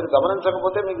సత్యాన్ని మీరు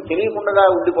గమనించకపోతే మీకు తెలియకుండా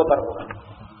ఉండిపోతారు కూడా.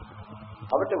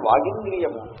 కాబట్టి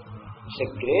వాగింద్రియము ఇట్స్ ఎ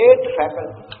గ్రేట్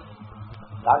ఫ్యాకల్టీ.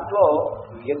 దాంట్లో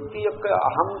వ్యక్తి యొక్క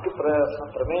అహంకి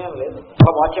ప్రమేయం లేదు.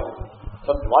 వాచం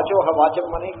తద్వాచోహ వాచం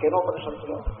అని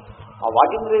కేనోపనిషత్తులో ఆ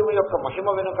వాగింద్రియం యొక్క మహిమ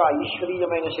వెనుక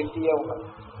ఐశ్వర్యమైన శక్తియే ఉన్నది.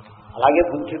 అలాగే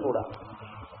బుద్ధి కూడా.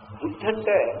 బుద్ధి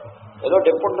అంటే ఏదో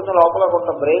డెప్పు ఉంటుంది, లోపల కొంత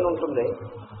బ్రెయిన్ ఉంటుంది,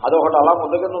 అదొకటి అలా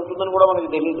ముద్దగా ఉంటుందని కూడా మనకి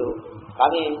తెలీదు.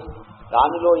 కానీ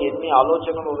దానిలో ఎన్ని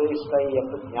ఆలోచనలు ఉదయిస్తాయి,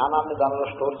 ఎంత జ్ఞానాన్ని దానిలో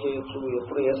స్టోర్ చేయొచ్చు,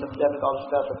 ఎప్పుడు ఏ సత్యాన్ని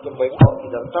కావలిస్తే ఆ సత్యం బయట,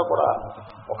 ఇదంతా కూడా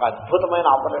ఒక అద్భుతమైన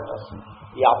ఆపరేటర్స్.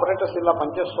 ఈ ఆపరేటర్స్ ఇలా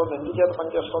పనిచేస్తుంది. ఎందుచేత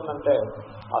పనిచేస్తుందంటే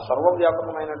ఆ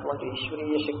సర్వవ్యాపకమైనటువంటి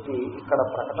ఈశ్వరీయ శక్తి ఇక్కడ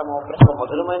ప్రకటమవుతుంది.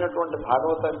 మధురమైనటువంటి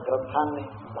భాగవత గ్రంథాన్ని,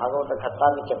 భాగవత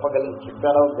ఘట్టాన్ని చెప్పడం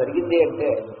జరిగింది అంటే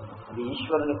అది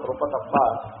ఈశ్వరుని కృప తప్ప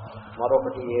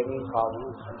మరొకటి ఏమీ కాదు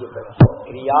అని చెప్పారు.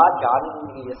 క్రియా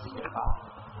జానింద్రియస్య,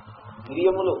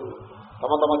 ఇంద్రియములు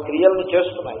తమ తమ క్రియలను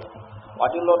చేస్తున్నాయి,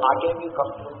 వాటిల్లో నాకేమీ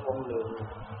కర్తృత్వం లేదు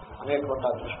అనేటువంటి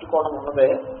ఆ దృష్టికోణం ఉన్నదే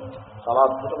చాలా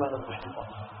అద్భుతమైన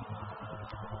దృష్టికోణం.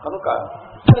 కనుక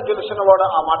తెలిసిన వాడు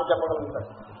ఆ మాట చెప్పగలుగుతాడు.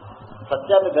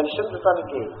 సత్యాన్ని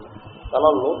దర్శించడానికి చాలా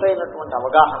లోతైనటువంటి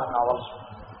అవగాహన కావాల్సి.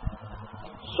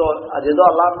 సో అదేదో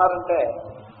అలా అన్నారంటే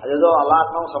అదేదో అలా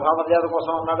అన్నాం సభా మర్యాద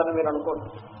కోసం అన్నాడని మీరు అనుకోండి.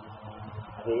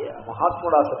 అది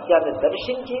మహాత్ముడు ఆ సత్యాన్ని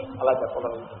దర్శించి అలా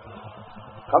చెప్పగలుగుతాడు.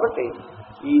 కాబట్టి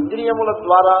ఈ ఇంద్రియముల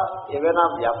ద్వారా ఏవైనా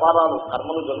వ్యాపారాలు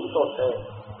కర్మలు జరుగుతుంటే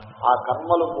ఆ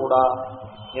కర్మలు కూడా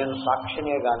నేను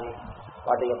సాక్షినే కానీ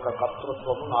వాటి యొక్క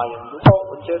కర్తృత్వము నా యందు,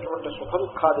 వచ్చేటువంటి సుఖ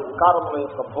దుఃఖాది వికారముల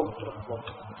యొక్క భోక్తృత్వం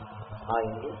నా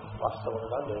యందు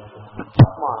వాస్తవంగా లేదు.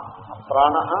 ఆత్మ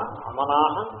అప్రాణ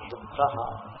అమనాహ శుద్ధ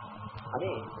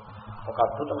అని ఒక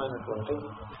అద్భుతమైనటువంటి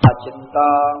ఆ చింత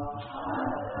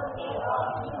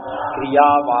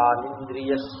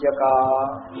క్రియావానింద్రియస్య కా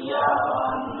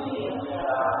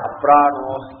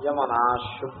అప్రాణో యమనా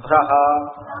శుభ్ర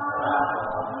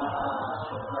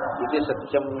ఇది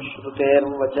సత్యం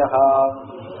శ్రుతేర్వచః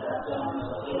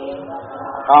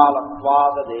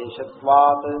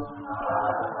కాలత్వాదదేశత్వాత్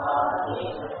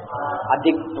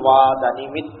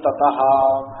అదిక్త్వాదనిమిత్తతః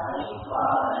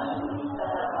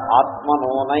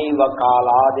ఆత్మనోనైవ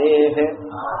కాలాదేః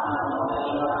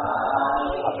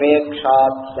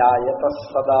అపేక్షాధ్యాయతః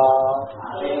సదా.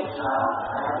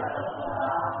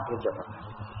 చెప్పండి.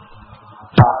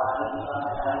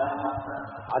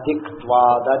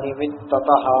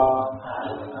 అదిక్త్వాదనిమిత్తతః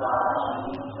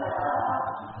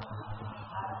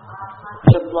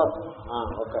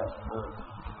ఓకే.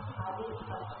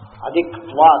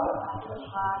 అదిక్త్వాద్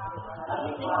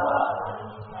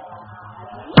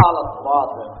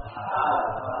కాలత్వాద్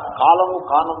కాలము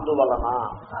కానందు వలన,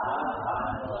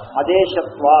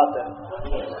 అదేశత్వాద్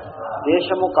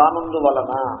దేశము కానందు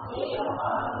వలన,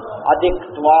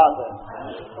 అదిక్త్వాద్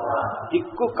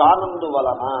దిక్కు కానందు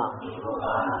వలన,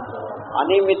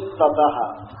 అనిమిత్తతః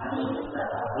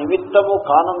నిమిత్తము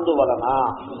కానందు వలన,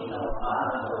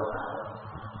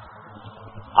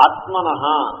 ఆత్మనః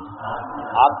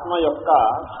ఆత్మ యొక్క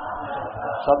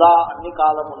సదా అన్ని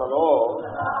కాలములలో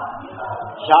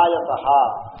ధ్యాయతః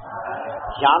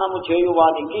ధ్యానము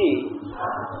చేయువానికి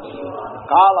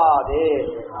కాలాదే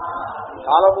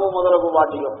కాలము మొదలగు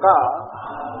వాటి యొక్క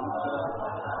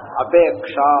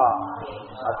అపేక్ష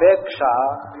అపేక్ష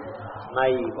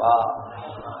నైవ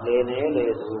లేనే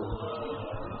లేదు.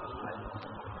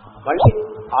 మళ్ళీ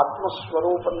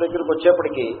ఆత్మస్వరూపం దగ్గరికి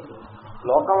వచ్చేప్పటికీ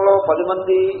లోకంలో 10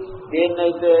 మంది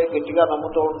దేన్నైతే గట్టిగా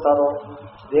నమ్ముతూ ఉంటారో,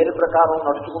 దేని ప్రకారం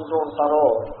నడుచుకుంటూ ఉంటారో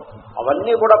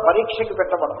అవన్నీ కూడా పరీక్షకి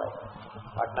పెట్టబడతాయి.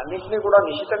 వాటినన్నింటినీ కూడా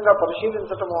నిశితంగా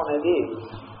పరిశీలించటము అనేది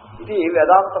ఇది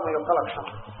వేదాంతం యొక్క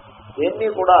లక్షణం. దేన్ని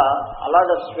కూడా అలాగ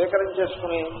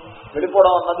స్వీకరించేసుకుని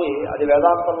వెళ్ళిపోవడం అన్నది అది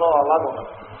వేదాంతంలో అలాగ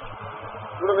ఉండదు.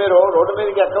 ఇప్పుడు మీరు రోడ్డు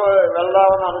మీదకి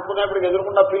వెళ్దామని అనుకునేప్పటికి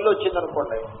ఎదురుకుండా పిల్లి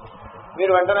వచ్చిందనుకోండి,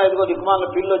 మీరు వెంటనే ఇదిగో దిక్కుమాల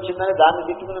పిల్లి వచ్చిందని దాన్ని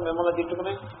తిట్టుకుని మిమ్మల్ని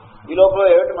తిట్టుకుని ఈ లోపల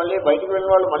ఏమిటి మళ్ళీ బయటకు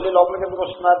వెళ్ళిన వాళ్ళు మళ్ళీ లోపలికి ఎందుకు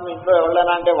వస్తున్నారు, మీ ఇంట్లో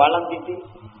ఎవరైనా అంటే వాళ్ళని తిట్టి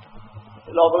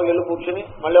లోపలికి వెళ్ళి కూర్చుని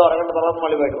మళ్ళీ అరగంట తర్వాత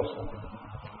మళ్ళీ బయటకు వస్తుంది.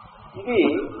 ఇది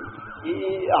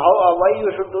why you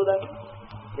should do that?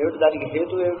 ఏమిటి దానికి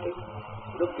హేతు ఏమిటి?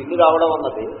 ఇప్పుడు పిల్లి రావడం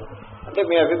అన్నది అంటే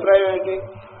మీ అభిప్రాయం ఏంటి?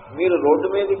 మీరు రోడ్డు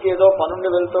మీదకి ఏదో పనుండి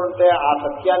వెళ్తుంటే ఆ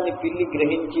సత్యాన్ని పిల్లి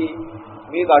గ్రహించి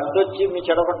మీకు అడ్డొచ్చి మీ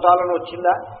చెడగొట్టాలని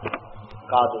వచ్చిందా?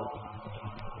 కాదు,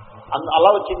 అలా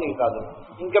వచ్చింది కాదు.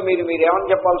 ఇంకా మీరేమని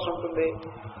చెప్పాల్సి ఉంటుంది?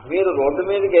 మీరు రోడ్డు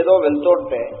మీదకి ఏదో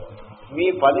వెళ్తుంటే మీ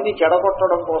పనిని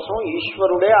చెడగొట్టడం కోసం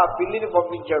ఈశ్వరుడే ఆ పిల్లిని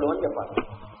పంపించాడు అని చెప్పాలి.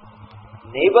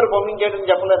 నైబర్ పంపించాడని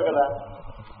చెప్పలేరు కదా,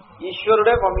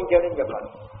 ఈశ్వరుడే పంపించాడని చెప్పాలి.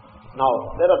 Now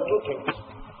there are 2 things.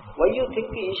 Why you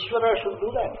think Eshwara should do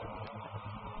that?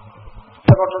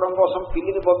 చెడగొట్టడం కోసం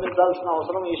పిల్లిని పంపించాల్సిన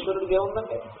అవసరం ఈశ్వరుడికి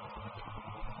ఏముందండి?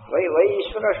 Why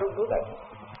Eshwara should do that?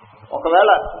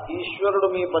 ఒకవేళ ఈశ్వరుడు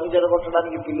మీ పని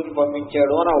చెడగొట్టడానికి పిల్లిని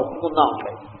పంపించాడు అని ఒప్పుకుందాం,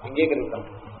 ఉంటాయి అంగీకరిస్తాం.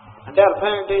 అంటే అర్థం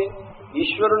ఏంటి?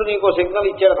 ఈశ్వరుడు నీకు సిగ్నల్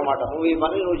ఇచ్చాడనమాట, నువ్వు ఈ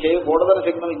పని నువ్వు చేయకూడదని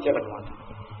సిగ్నల్ ఇచ్చాడనమాట.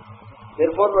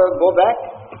 Therefore go back.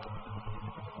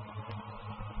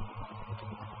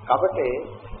 కాబట్టి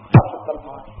ఆ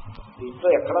సందర్భం దీంట్లో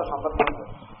ఎక్కడా సందర్భం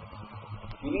లేదు.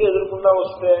 ఇల్లు ఎదురుకుండా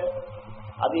వస్తే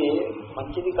అది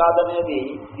మంచిది కాదనేది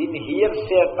దీన్ని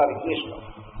హియర్సే అంటారు ఇంగ్లీష్లో.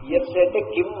 హియర్సే అంటే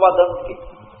కిం వదంతి,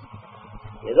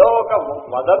 ఏదో ఒక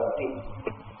వదంతి,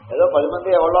 ఏదో 10 మంది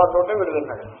ఎవరో అంటుంటే వీడు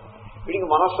విన్నాడు. వీడికి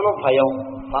మనస్సులో భయం,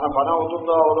 తన పని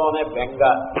అవుతుందో అవదో అనే బెంగ,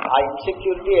 ఆ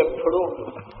ఇన్సెక్యూరిటీ ఎప్పుడూ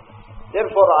ఉంటుంది.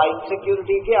 దేర్ఫోర్ ఆ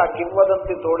ఇన్సెక్యూరిటీకి ఆ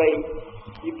కింవదంతి తోడై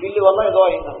ఈ పిల్లి వల్ల ఏదో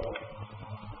అయిందనుకో,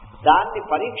 దాన్ని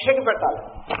పరీక్షకి పెట్టాలి.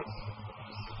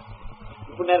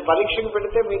 ఇప్పుడు నేను పరీక్షకి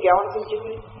పెడితే మీకు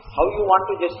ఏమనిపించింది? How you want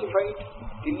to justify it?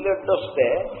 పిల్లి వస్తే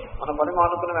మన పని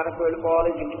మానుకుని వెనక్కి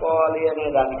వెళ్ళిపోవాలి, దిట్టుకోవాలి అనే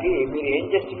దానికి మీరు ఏం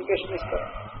జస్టిఫికేషన్ ఇస్తారు?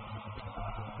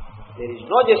 There is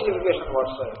no justification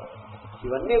WhatsApp.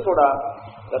 ఇవన్నీ కూడా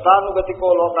గతానుగతికో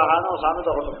లోక అని సామెత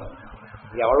ఒకటి ఉంది.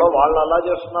 ఎవరో వాళ్ళు అలా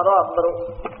చేస్తున్నారో అందరూ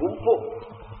గుంపు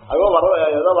అదో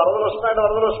ఏదో వరదలు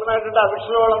వస్తున్నాయంటే ఆ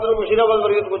విషయంలో వాళ్ళందరూ ముషీరాబాద్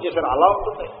పరిగెత్తుకు వచ్చేసారు. అలా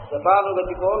ఉంటుంది.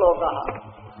 గతానుగతికో లోక.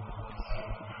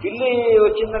 పిల్లి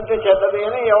వచ్చిందంటే చెడ్డది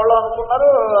అని ఎవరో అనుకున్నారు,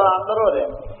 అందరూ అదే.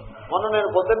 మొన్న నేను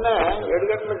పొద్దున్నే 7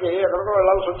 గంటలకి ఎక్కడికో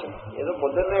వెళ్లాల్సి వచ్చింది. ఏదో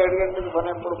పొద్దున్నే 7 గంటలకి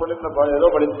పని ఎప్పుడు పడిందో ఏదో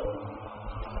పడింది.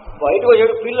 బయటకు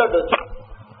వచ్చాడు, పిల్లి అడ్డు వచ్చింది.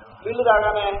 పిల్లి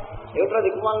రాగానే ఏమిట్రా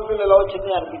దిక్కుమాల పిల్లి ఎలా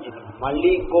వచ్చింది అనిపించింది. మళ్ళీ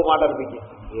ఇంకో మాట అనిపించింది,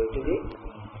 ఏమిటిది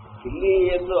పిల్లి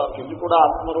ఏందో, ఆ పిల్లి కూడా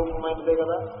ఆత్మరూపమైనదే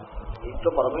కదా, దీంట్లో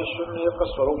పరమేశ్వరుని యొక్క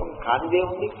స్వరూపం కానిదే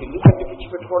ఉంది, పిల్లి కంటి పిచ్చి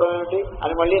పెట్టుకోవడం ఏమిటి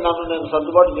అని మళ్ళీ నేను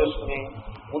సర్దుబాటు చేసుకుని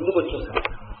ముందుకు వచ్చేస్తాను.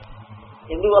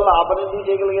 ఎందువల్ల ఆ పని ఎందుకు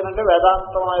చేయగలిగానంటే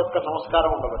వేదాంతం యొక్క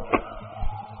సంస్కారం ఉండబట్టి.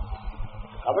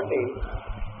 కాబట్టి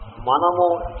మనము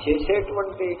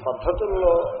చేసేటువంటి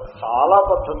పద్ధతుల్లో చాలా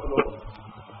పద్ధతులు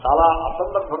చాలా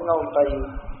అసందర్భంగా ఉంటాయి,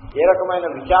 ఏ రకమైన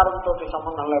విచారంతో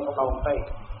సంబంధం లేకుండా ఉంటాయి.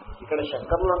 ఇక్కడ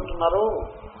శంకరులు అంటున్నారు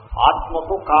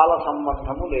ఆత్మకు కాల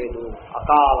సంబంధము లేదు,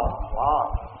 అకాలత్వా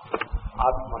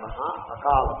ఆత్మన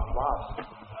అకాలత్వా.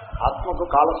 ఆత్మకు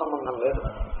కాల సంబంధం లేదు,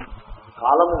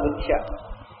 కాలము మిథ్య.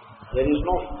 There is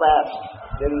no past,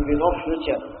 there will be no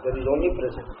future, there is only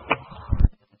present.